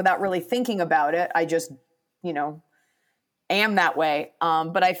feminist without really thinking about it. I just, you know, am that way.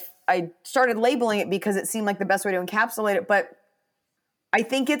 But I started labeling it because it seemed like the best way to encapsulate it. But I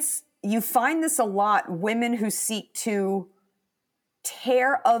think you find this a lot, women who seek to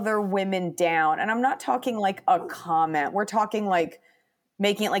tear other women down. And I'm not talking like a comment. We're talking like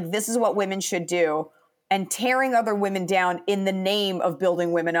making it like, this is what women should do, and tearing other women down in the name of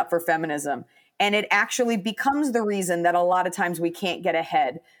building women up for feminism. And it actually becomes the reason that a lot of times we can't get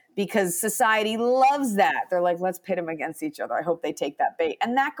ahead, because society loves that. They're like, let's pit them against each other. I hope they take that bait.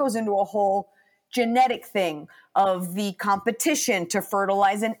 And that goes into a whole genetic thing of the competition to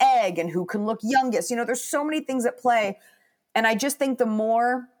fertilize an egg and who can look youngest. You know, there's so many things at play. And I just think the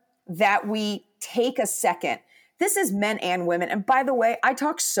more that we take a second, this is men and women. And by the way, I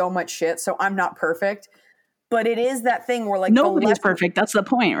talk so much shit, so I'm not perfect. But it is that thing where like nobody's perfect. That's the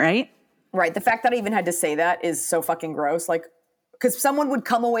point, right? Right. The fact that I even had to say that is so fucking gross. Like, because someone would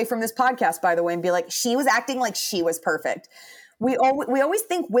come away from this podcast, by the way, and be like, she was acting like she was perfect. We always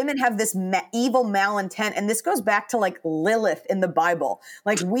think women have this evil malintent. And this goes back to like Lilith in the Bible.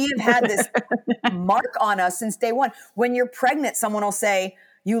 Like, we have had this mark on us since day one. When you're pregnant, someone will say,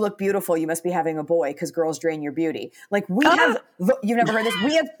 you look beautiful. You must be having a boy because girls drain your beauty. Like, we have, you've never heard this.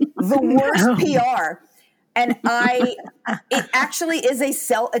 We have the worst PR. And it actually is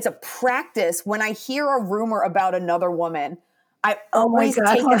it's a practice. When I hear a rumor about another woman, I always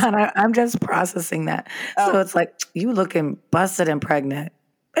take I'm just processing that. So it's like, you looking busted and pregnant.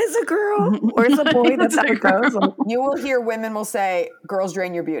 It's a girl or it's a boy. That's how it goes. You will hear women will say, girls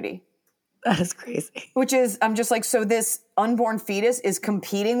drain your beauty. That is crazy. Which is, I'm just like, so this unborn fetus is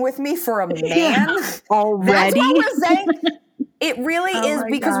competing with me for a man? Yeah. Already? That's what we're saying. It really is,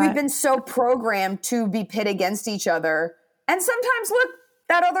 because God. we've been so programmed to be pit against each other. And sometimes, look,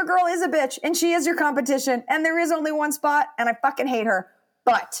 that other girl is a bitch and she is your competition and there is only one spot and I fucking hate her.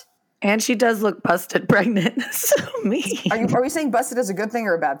 But. And she does look busted pregnant. So mean. Are we saying busted is a good thing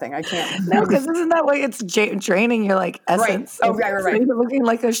or a bad thing? I can't. No, because isn't that way it's draining your like essence? Right. Oh, right. So you're looking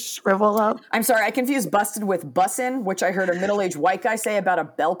like a shrivel up. I'm sorry. I confused busted with bussin', which I heard a middle-aged white guy say about a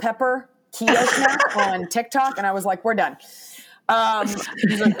bell pepper keto snack on TikTok. And I was like, we're done.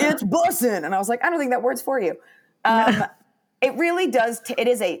 He's like, it's bussin'. And I was like, I don't think that word's for you. It really does. It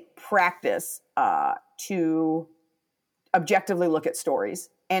is a practice to objectively look at stories,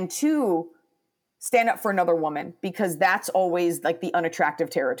 and 2, stand up for another woman, because that's always like the unattractive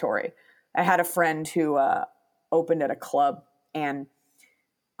territory. I had a friend who opened at a club, and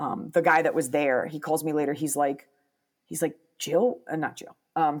the guy that was there, he calls me later. He's like, Jill, not Jill.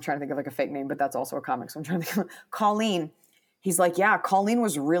 I'm trying to think of like a fake name, but that's also a comic. So I'm trying to think of Colleen. He's like, yeah, Colleen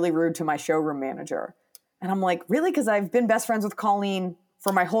was really rude to my showroom manager. And I'm like, really? Because I've been best friends with Colleen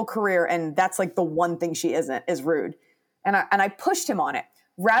for my whole career, and that's like the one thing she isn't, is rude. And I pushed him on it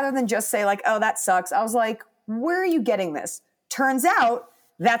rather than just say like, oh, that sucks. I was like, where are you getting this? Turns out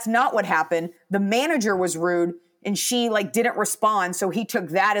that's not what happened. The manager was rude, and she like didn't respond. So he took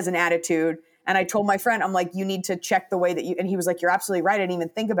that as an attitude. And I told my friend, I'm like, you need to check the way that you, and he was like, you're absolutely right. I didn't even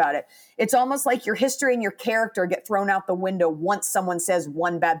think about it. It's almost like your history and your character get thrown out the window once someone says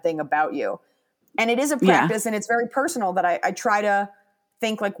one bad thing about you. And it is a practice, and it's very personal that I try to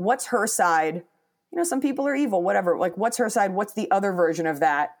think like, what's her side? You know, some people are evil, whatever. Like, what's her side? What's the other version of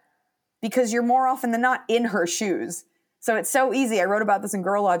that? Because you're more often than not in her shoes. So it's so easy. I wrote about this in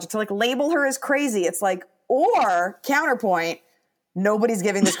Girl Logic to like label her as crazy. It's like, or counterpoint, nobody's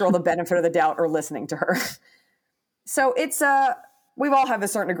giving this girl the benefit of the doubt or listening to her. So it's we've all have a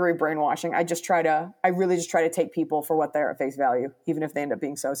certain degree of brainwashing. I really just try to take people for what they're at face value, even if they end up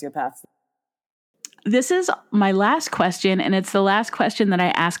being sociopaths. This is my last question, and it's the last question that I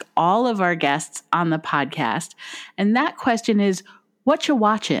ask all of our guests on the podcast. And that question is, what you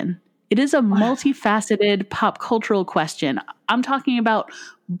watching? It is a multifaceted pop cultural question. I'm talking about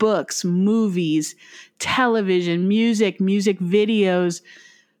books, movies, television, music videos,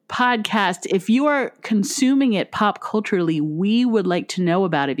 podcasts. If you are consuming it pop culturally, we would like to know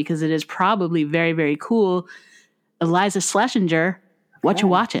about it because it is probably very, very cool. Iliza Shlesinger, what you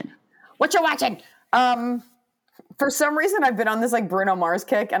watching? What you watching? For some reason, I've been on this like Bruno Mars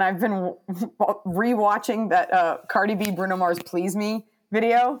kick, and I've been rewatching that Cardi B Bruno Mars Please Me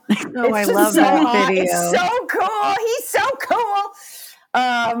video. Oh, I love that video. It's so cool. He's so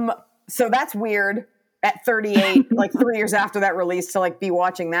cool. So that's weird at 38, like 3 years after that release, to like be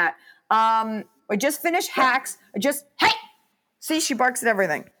watching that. I just finished Hacks. Hey, see, she barks at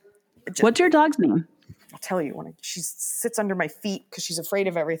everything. What's your dog's name? I'll tell you when she sits under my feet because she's afraid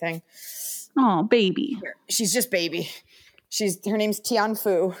of everything. Oh, baby. She's just baby. Her name's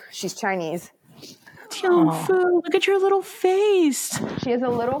Tianfu. She's Chinese. Tianfu, look at your little face. She has a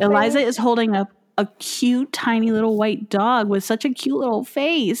little Iliza face. is holding up a cute, tiny little white dog with such a cute little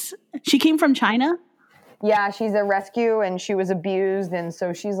face. She came from China? Yeah, she's a rescue, and she was abused, and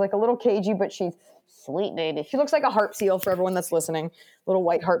so she's like a little cagey, but she's sweet baby. She looks like a harp seal for everyone that's listening. Little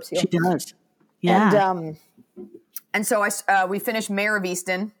white harp seal. She does. Yeah. And so we finished Mare of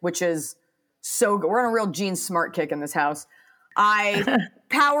Easton, which is so good. We're on a real Gene Smart kick in this house. I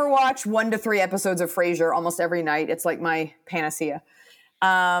power watch 1 to 3 episodes of Frasier almost every night. It's like my panacea.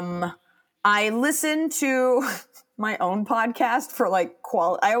 I listen to my own podcast for like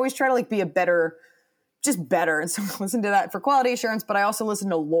quality. I always try to like be better. And so I listen to that for quality assurance, but I also listen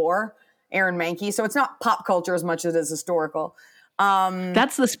to Lore, Aaron Mahnke. So it's not pop culture as much as it is historical.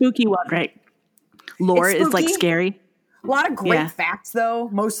 That's the spooky one, right? Lore is like scary. A lot of great facts, though,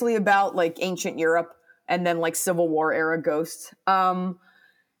 mostly about like ancient Europe and then like Civil War era ghosts. And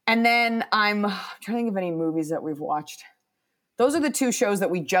then I'm trying to think of any movies that we've watched. Those are the 2 shows that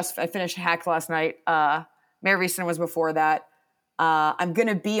I finished Hacks last night. Mare of Easton was before that. I'm going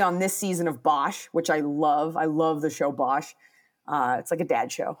to be on this season of Bosch, which I love. I love the show Bosch. It's like a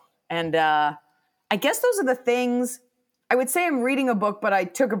dad show. And I guess those are the things. I would say I'm reading a book, but I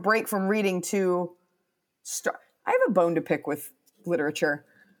took a break from reading to start. I have a bone to pick with literature.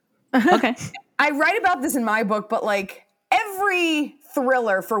 Okay. I write about this in my book, but like every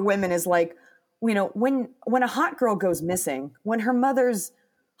thriller for women is like, you know, when a hot girl goes missing, when her mother's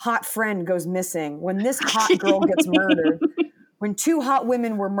hot friend goes missing, when this hot girl gets murdered, when 2 hot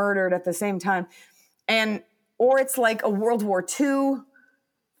women were murdered at the same time. Or it's like a World War II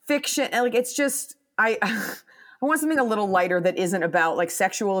fiction. And like, it's just, I want something a little lighter that isn't about like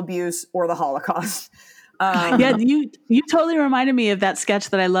sexual abuse or the Holocaust. Yeah, you totally reminded me of that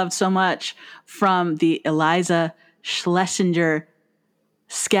sketch that I loved so much from the Iliza Shlesinger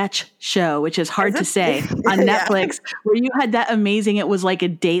sketch show, which is hard to say, on Netflix, where you had that amazing, it was like a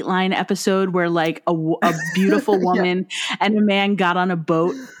Dateline episode where like a beautiful woman and a man got on a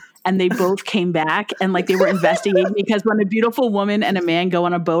boat and they both came back and like they were investigating because when a beautiful woman and a man go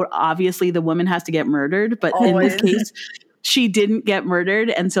on a boat, obviously the woman has to get murdered. But in this case, she didn't get murdered.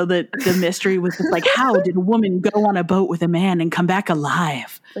 And so the mystery was just like, how did a woman go on a boat with a man and come back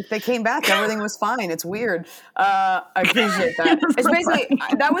alive? Like they came back, everything was fine. It's weird. I appreciate that. It's basically,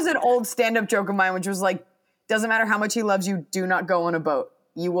 that was an old stand-up joke of mine, which was like, Doesn't matter how much he loves you. Do not go on a boat.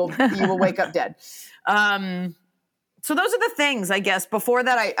 You will wake up dead. So those are the things, I guess. Before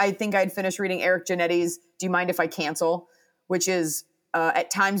that, I think I'd finished reading Eric Janetti's Do You Mind If I Cancel, which is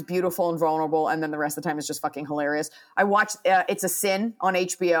at times beautiful and vulnerable, and then the rest of the time is just fucking hilarious. I watched It's a Sin on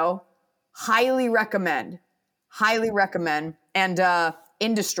HBO. Highly recommend. And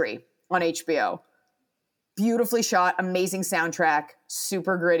Industry on HBO. Beautifully shot, amazing soundtrack,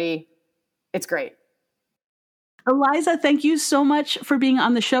 super gritty. It's great. Eliza, thank you so much for being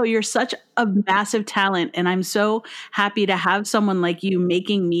on the show. You're such a massive talent, and I'm so happy to have someone like you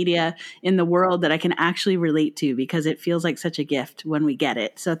making media in the world that I can actually relate to, because it feels like such a gift when we get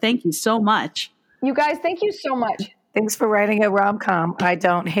it. So thank you so much. You guys, thank you so much. Thanks for writing a rom-com. I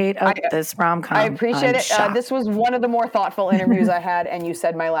don't hate this rom-com. I appreciate it. Shocked. This was one of the more thoughtful interviews I had, and you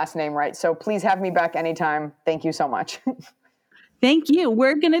said my last name right. So please have me back anytime. Thank you so much. Thank you.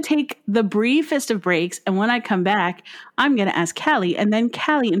 We're going to take the briefest of breaks. And when I come back, I'm going to ask Callie. And then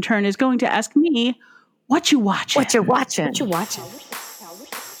Callie, in turn, is going to ask me, what you watching? What you watching? What you watching?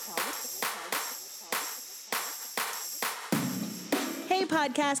 Hey,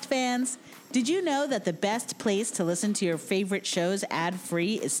 podcast fans. Did you know that the best place to listen to your favorite shows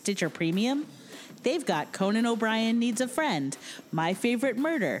ad-free is Stitcher Premium? They've got Conan O'Brien Needs a Friend, My Favorite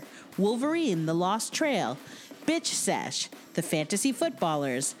Murder, Wolverine, The Lost Trail, Bitch Sesh, The Fantasy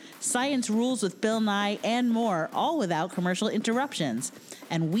Footballers, Science Rules with Bill Nye, and more, all without commercial interruptions.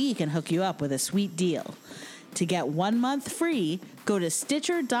 And we can hook you up with a sweet deal. To get 1 month free, go to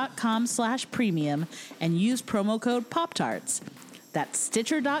Stitcher.com/premium and use promo code Pop-Tarts. That's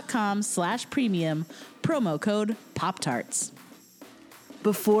Stitcher.com/premium, promo code Pop-Tarts.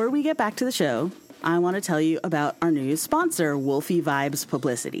 Before we get back to the show, I want to tell you about our new sponsor, Wolfie Vibes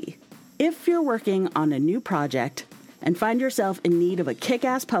Publicity. If you're working on a new project and find yourself in need of a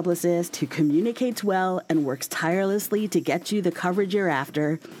kick-ass publicist who communicates well and works tirelessly to get you the coverage you're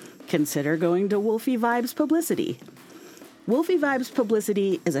after, consider going to Wolfie Vibes Publicity. Wolfie Vibes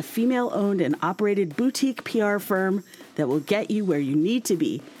Publicity is a female-owned and operated boutique PR firm that will get you where you need to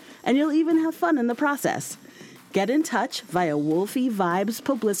be, and you'll even have fun in the process. Get in touch via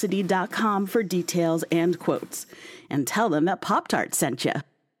wolfievibespublicity.com for details and quotes, and tell them that Pop-Tart sent you.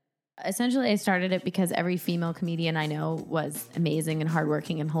 Essentially, I started it because every female comedian I know was amazing and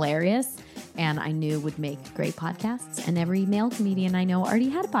hardworking and hilarious, and I knew would make great podcasts. And every male comedian I know already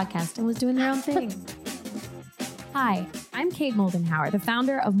had a podcast and was doing their own thing. Hi, I'm Kate Moldenhauer, the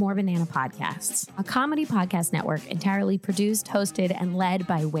founder of More Banana Podcasts, a comedy podcast network entirely produced, hosted, and led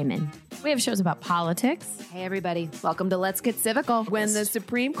by women. We have shows about politics. Hey, everybody. Welcome to Let's Get Civical. When the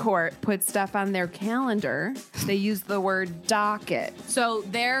Supreme Court puts stuff on their calendar, they use the word docket. So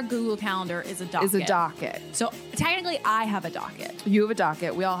their Google Calendar is a docket. So technically, I have a docket. You have a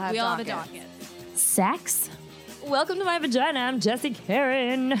docket. We all have a docket. Sex? Welcome to my vagina. I'm Jessie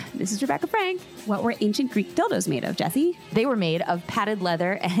Karen. This is Rebecca Frank. What were ancient Greek dildos made of, Jessie? They were made of padded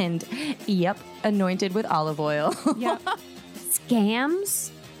leather and, anointed with olive oil. Yep. Scams?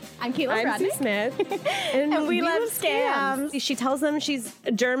 I'm Caitlin Sue Smith. and we love scams. She tells them she's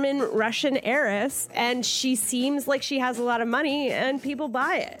a German Russian heiress, and she seems like she has a lot of money, and people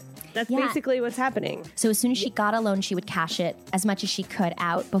buy it. That's basically what's happening. So as soon as she got a loan, she would cash it as much as she could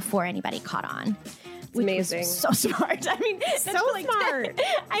out before anybody caught on. It's amazing. So smart. I mean, so smart.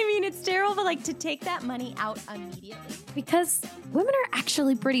 I mean, it's terrible, but to take that money out immediately. Because women are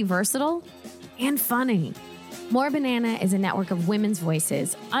actually pretty versatile and funny. More Banana is a network of women's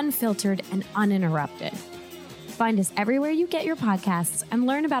voices, unfiltered and uninterrupted. Find us everywhere you get your podcasts and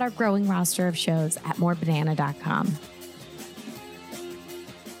learn about our growing roster of shows at morebanana.com.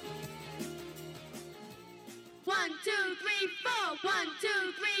 1, 2, 3, 4. 1, 2,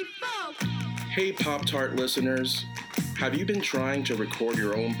 3, 4. Hey, Pop-Tart listeners. Have you been trying to record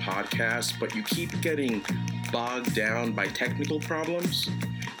your own podcast, but you keep getting bogged down by technical problems?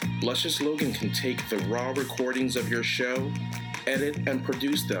 Luscious Logan can take the raw recordings of your show, edit and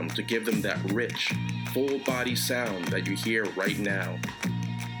produce them to give them that rich, full-body sound that you hear right now.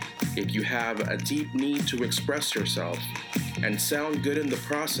 If you have a deep need to express yourself and sound good in the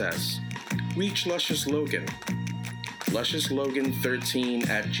process, reach Luscious Logan.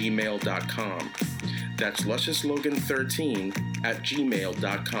 LusciousLogan13@gmail.com. That's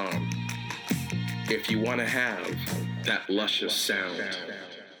LusciousLogan13@gmail.com. If you want to have that luscious sound.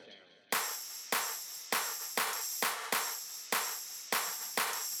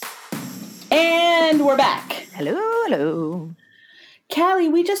 And we're back. Hello. Callie,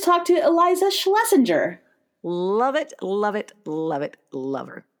 we just talked to Eliza Schlesinger. Love it, love it, love it, love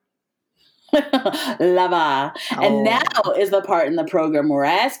her. Lava. And now is the part in the program where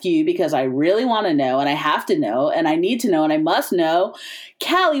I ask you, because I really want to know and I have to know and I need to know and I must know.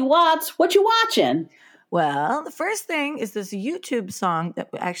 Callie Watts, what you watching? Well, the first thing is this YouTube song that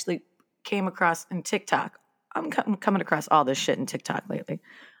we actually came across in TikTok. I'm coming across all this shit in TikTok lately.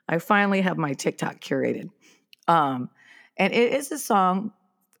 I finally have my TikTok curated. And it is a song.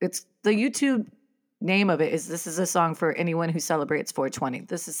 It's the YouTube name of it is This is a song for anyone who celebrates 420.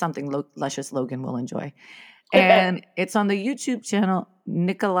 This is something Luscious Logan will enjoy. And it's on the YouTube channel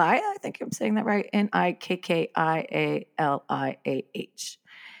Nikolai. I think I'm saying that right. Nikkialiah.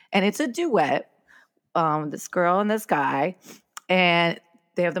 And it's a duet. This girl and this guy. And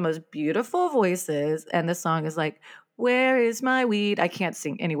they have the most beautiful voices. And the song is like, where is my weed? I can't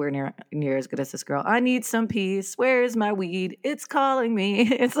sing anywhere near as good as this girl. I need some peace. Where is my weed? It's calling me.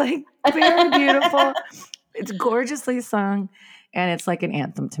 It's like very beautiful. It's gorgeously sung. And it's like an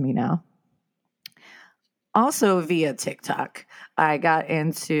anthem to me now. Also via TikTok, I got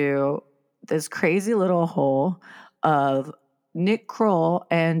into this crazy little hole of Nick Kroll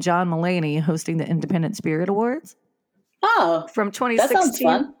and John Mulaney hosting the Independent Spirit Awards. Oh, from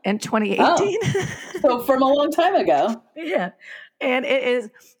 2016 and 2018. Oh. So from a long time ago. Yeah. And it is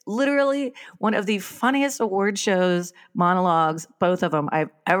literally one of the funniest award shows, monologues, both of them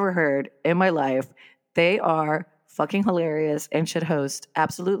I've ever heard in my life. They are fucking hilarious and should host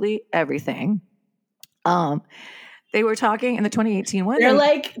absolutely everything. They were talking in the 2018 one. They're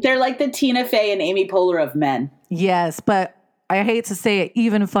like the Tina Fey and Amy Poehler of men. Yes, but I hate to say it,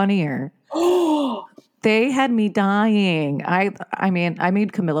 even funnier. They had me dying. I mean, I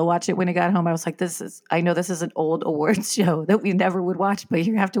made Camilla watch it when he got home. I was like, I know this is an old awards show that we never would watch, but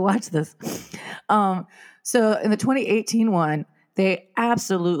you have to watch this. So in the 2018 one, they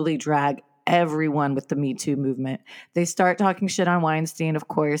absolutely drag everyone with the Me Too movement. They start talking shit on Weinstein, of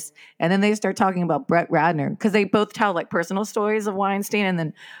course, and then they start talking about Brett Ratner because they both tell like personal stories of Weinstein, and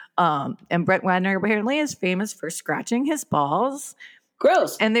then and Brett Ratner apparently is famous for scratching his balls.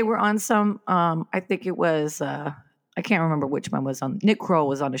 Gross. And they were on some, I think it was, I can't remember which one was on. Nick Kroll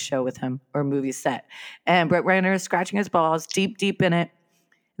was on a show with him or a movie set. And Brett Ratner is scratching his balls deep in it.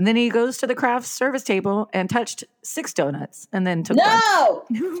 And then he goes to the craft service table and touched 6 donuts and then took No!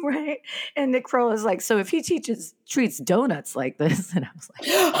 one. Right? And Nick Kroll is like, so if he treats donuts like this, and I was like...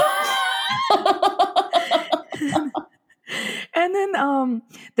 And then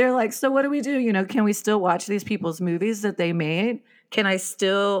they're like, so what do we do? You know, can we still watch these people's movies that they made? Can I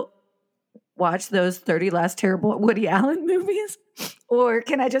still watch those 30 Last Terrible Woody Allen movies? Or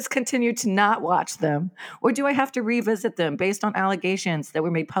can I just continue to not watch them? Or do I have to revisit them based on allegations that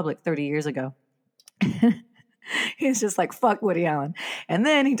were made public 30 years ago? He's just like, fuck Woody Allen. And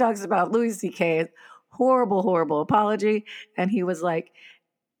then he talks about Louis C.K.'s horrible apology. And he was like,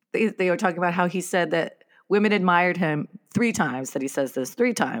 they were talking about how he said that women admired him 3 times, that he says this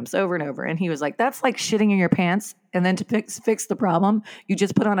 3 times over and over. And he was like, that's like shitting in your pants. And then to fix the problem, you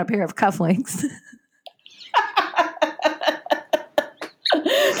just put on a pair of cufflinks.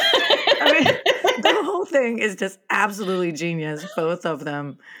 I mean, the whole thing is just absolutely genius, both of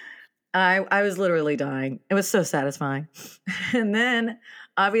them. I was literally dying. It was so satisfying. And then,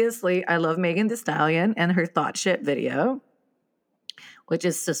 obviously, I love Megan Thee Stallion and her Thought Shit video, which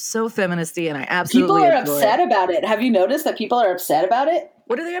is just so feministy, and I absolutely People are upset about it. Have you noticed that people are upset about it?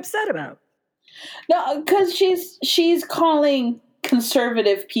 What are they upset about? No, because she's calling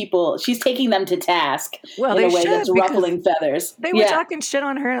conservative people, she's taking them to task in a way that's ruffling feathers. They were talking shit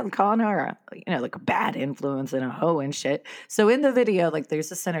on her and calling her, like a bad influence and a hoe and shit. So in the video, like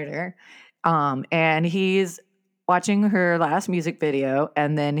there's a senator, and he's watching her last music video,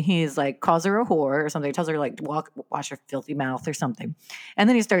 and then he's like calls her a whore or something, tells her like wash her filthy mouth or something, and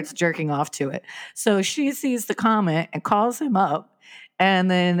then he starts jerking off to it. So she sees the comment and calls him up, and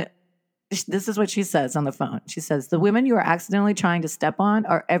then this is what she says on the phone. She says, the women you are accidentally trying to step on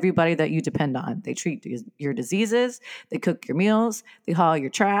are everybody that you depend on. They treat your diseases, they cook your meals, they haul your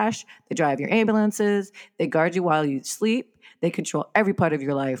trash, they drive your ambulances, they guard you while you sleep, they control every part of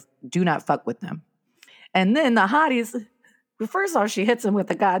your life. Do not fuck with them. And then the hotties, first off, she hits him with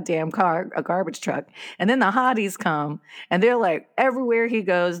a goddamn a garbage truck. And then the hotties come, and they're like, everywhere he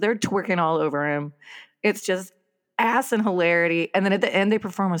goes, they're twerking all over him. It's just ass and hilarity. And then at the end, they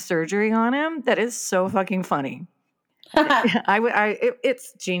perform a surgery on him. That is so fucking funny.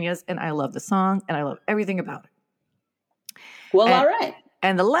 It's genius, and I love the song, and I love everything about it. Well, all right.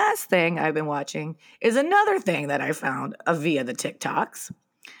 And the last thing I've been watching is another thing that I found via the TikToks.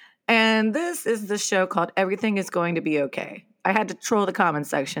 And this is the show called Everything is Going to Be Okay. I had to troll the comment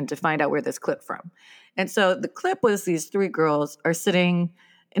section to find out where this clip from. And so the clip was these 3 girls are sitting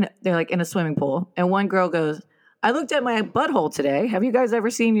they're like in a swimming pool, and one girl goes, "I looked at my butthole today. Have you guys ever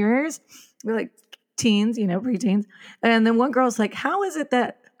seen yours?" We're like teens, preteens. And then one girl's like, "How is it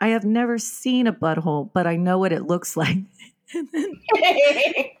that I have never seen a butthole, but I know what it looks like?" And then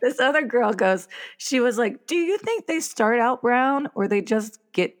this other girl goes, she was like, "Do you think they start out brown or they just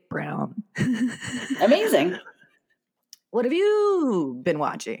get brown?" Amazing. What have you been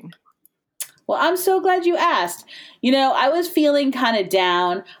watching? Well, I'm so glad you asked. I was feeling kind of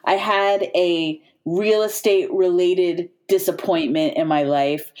down. I had a real estate related disappointment in my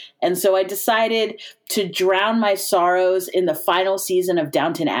life. And so I decided to drown my sorrows in the final season of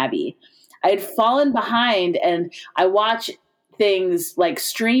Downton Abbey. I had fallen behind, and I watch things like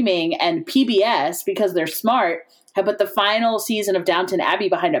streaming and PBS because they're smart have put the final season of Downton Abbey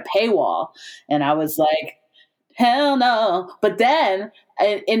behind a paywall. And I was like, hell no. But then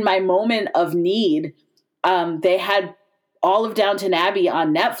in my moment of need, they had all of Downton Abbey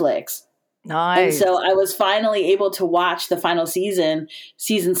on Netflix. Nice. And so I was finally able to watch the final season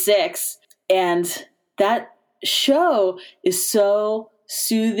 6. And that show is so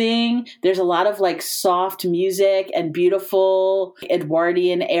soothing. There's a lot of like soft music and beautiful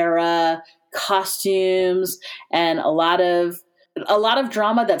Edwardian era costumes and a lot of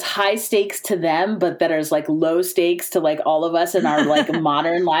drama that's high stakes to them, but that is like low stakes to like all of us in our like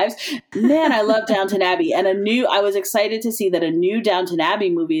modern lives. Man, I love Downton Abbey. And I was excited to see that a new Downton Abbey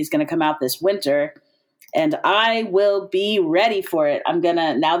movie is going to come out this winter. And I will be ready for it.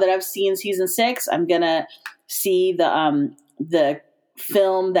 Now that I've seen season 6, I'm going to see the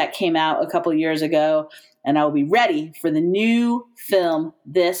film that came out a couple years ago, and I will be ready for the new film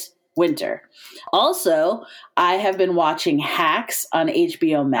this winter. Also, I have been watching Hacks on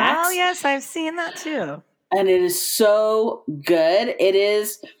HBO Max. Oh, yes, I've seen that too. And it is so good. It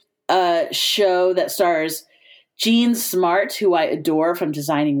is a show that stars Jean Smart, who I adore from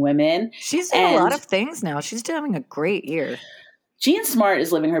Designing Women. She's doing a lot of things now. She's having a great year. Jean Smart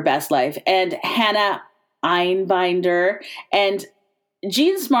is living her best life. And Hannah Einbinder. And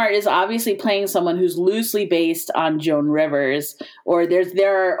Jean Smart is obviously playing someone who's loosely based on Joan Rivers, or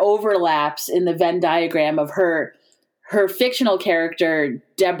there are overlaps in the Venn diagram of her fictional character,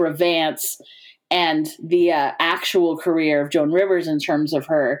 Deborah Vance, and the actual career of Joan Rivers in terms of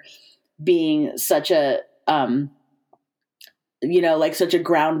her being such a, such a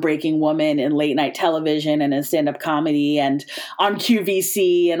groundbreaking woman in late night television and in stand-up comedy and on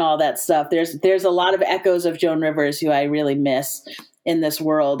QVC and all that stuff. There's a lot of echoes of Joan Rivers, who I really miss in this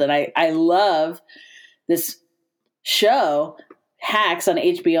world. And I love this show, Hacks on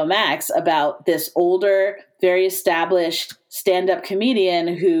HBO Max, about this older, very established stand-up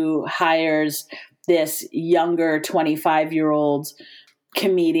comedian who hires this younger 25-year-old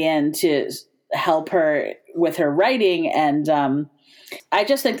comedian to help her with her writing. And I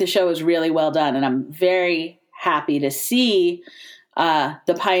just think the show is really well done. And I'm very happy to see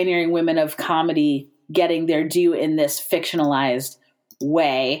the pioneering women of comedy getting their due in this fictionalized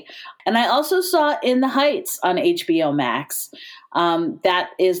way. And I also saw In the Heights on HBO Max. That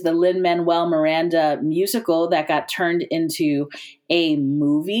is the Lin-Manuel Miranda musical that got turned into a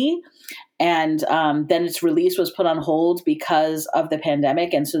movie. And then its release was put on hold because of the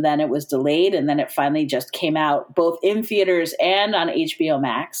pandemic. And so then it was delayed. And then it finally just came out both in theaters and on HBO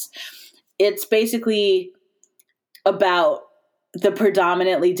Max. It's basically about the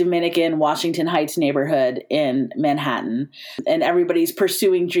predominantly Dominican Washington Heights neighborhood in Manhattan. And everybody's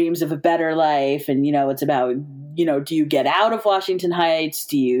pursuing dreams of a better life. And, it's about, do you get out of Washington Heights?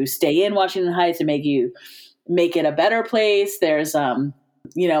 Do you stay in Washington Heights and make it a better place? There's, a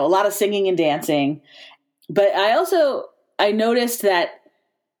lot of singing and dancing. But I noticed that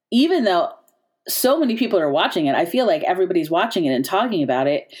even though so many people are watching it, I feel like everybody's watching it and talking about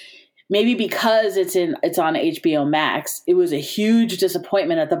it. Maybe because it's on HBO Max, it was a huge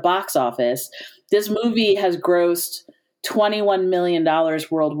disappointment at the box office. This movie has grossed $21 million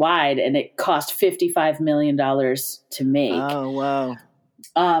worldwide, and it cost $55 million to make. Oh, wow.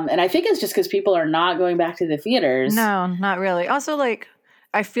 And I think it's just because people are not going back to the theaters. No, not really. Also,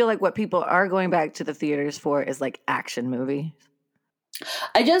 I feel like what people are going back to the theaters for is action movies.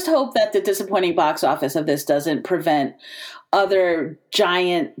 I just hope that the disappointing box office of this doesn't prevent other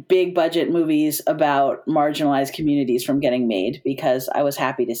giant, big budget movies about marginalized communities from getting made, because I was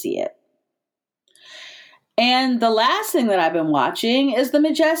happy to see it. And the last thing that I've been watching is the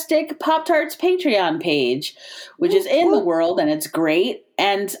majestic Pop-Tarts Patreon page, which is in the world, and it's great.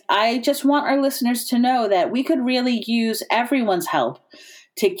 And I just want our listeners to know that we could really use everyone's help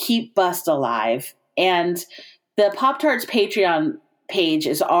to keep Bust alive. And the Pop-Tarts Patreon page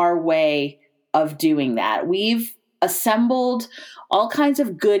is our way of doing that. We've assembled all kinds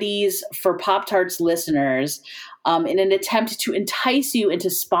of goodies for Pop-Tarts listeners in an attempt to entice you into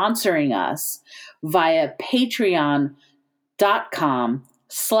sponsoring us via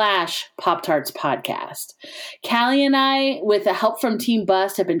patreon.com/Pop-Tarts podcast. Callie and I, with the help from Team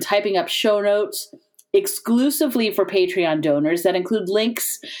Bust, have been typing up show notes exclusively for Patreon donors that include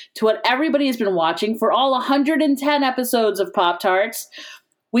links to what everybody has been watching for all 110 episodes of Pop-Tarts.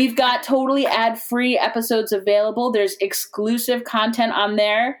 We've got totally ad-free episodes available. There's exclusive content on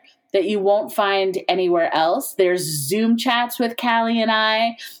there that you won't find anywhere else. There's Zoom chats with Callie and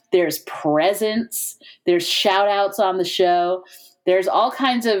I. There's presents. There's shout-outs on the show. There's all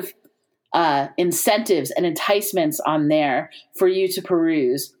kinds of incentives and enticements on there for you to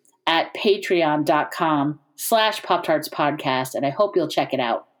peruse at patreon.com/Pop-Tarts podcast, and I hope you'll check it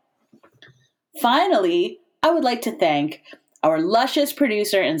out. Finally, I would like to thank our luscious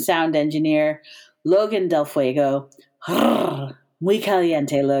producer and sound engineer, Logan Del Fuego. Muy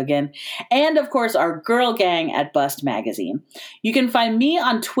caliente, Logan. And, of course, our girl gang at Bust Magazine. You can find me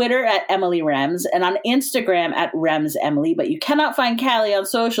on Twitter at Emily Rems and on Instagram at RemsEmily, but you cannot find Callie on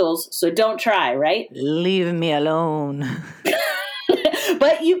socials, so don't try, right? Leave me alone.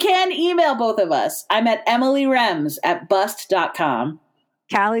 But you can email both of us. I'm at emilyrems@bust.com.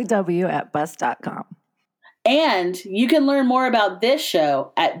 Callie W at bust.com. And you can learn more about this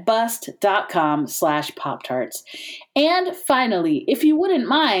show at bust.com/Pop-Tarts. And finally, if you wouldn't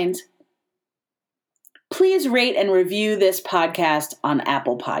mind, please rate and review this podcast on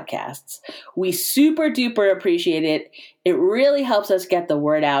Apple Podcasts. We super duper appreciate it. It really helps us get the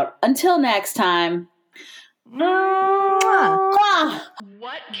word out. Until next time.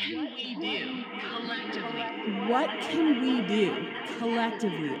 What can we do collectively? What can we do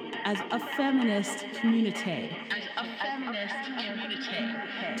collectively as a feminist community?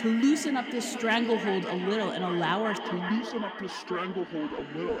 To loosen up this stranglehold a little and allow ourselves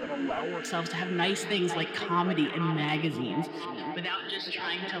to have nice things like comedy and magazines without just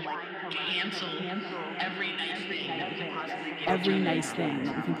trying to cancel every nice thing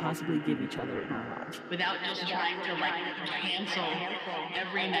that we can possibly give each other in our lives. Without just trying to cancel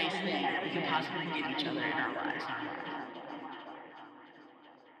every nice thing that we can possibly give each other in our lives.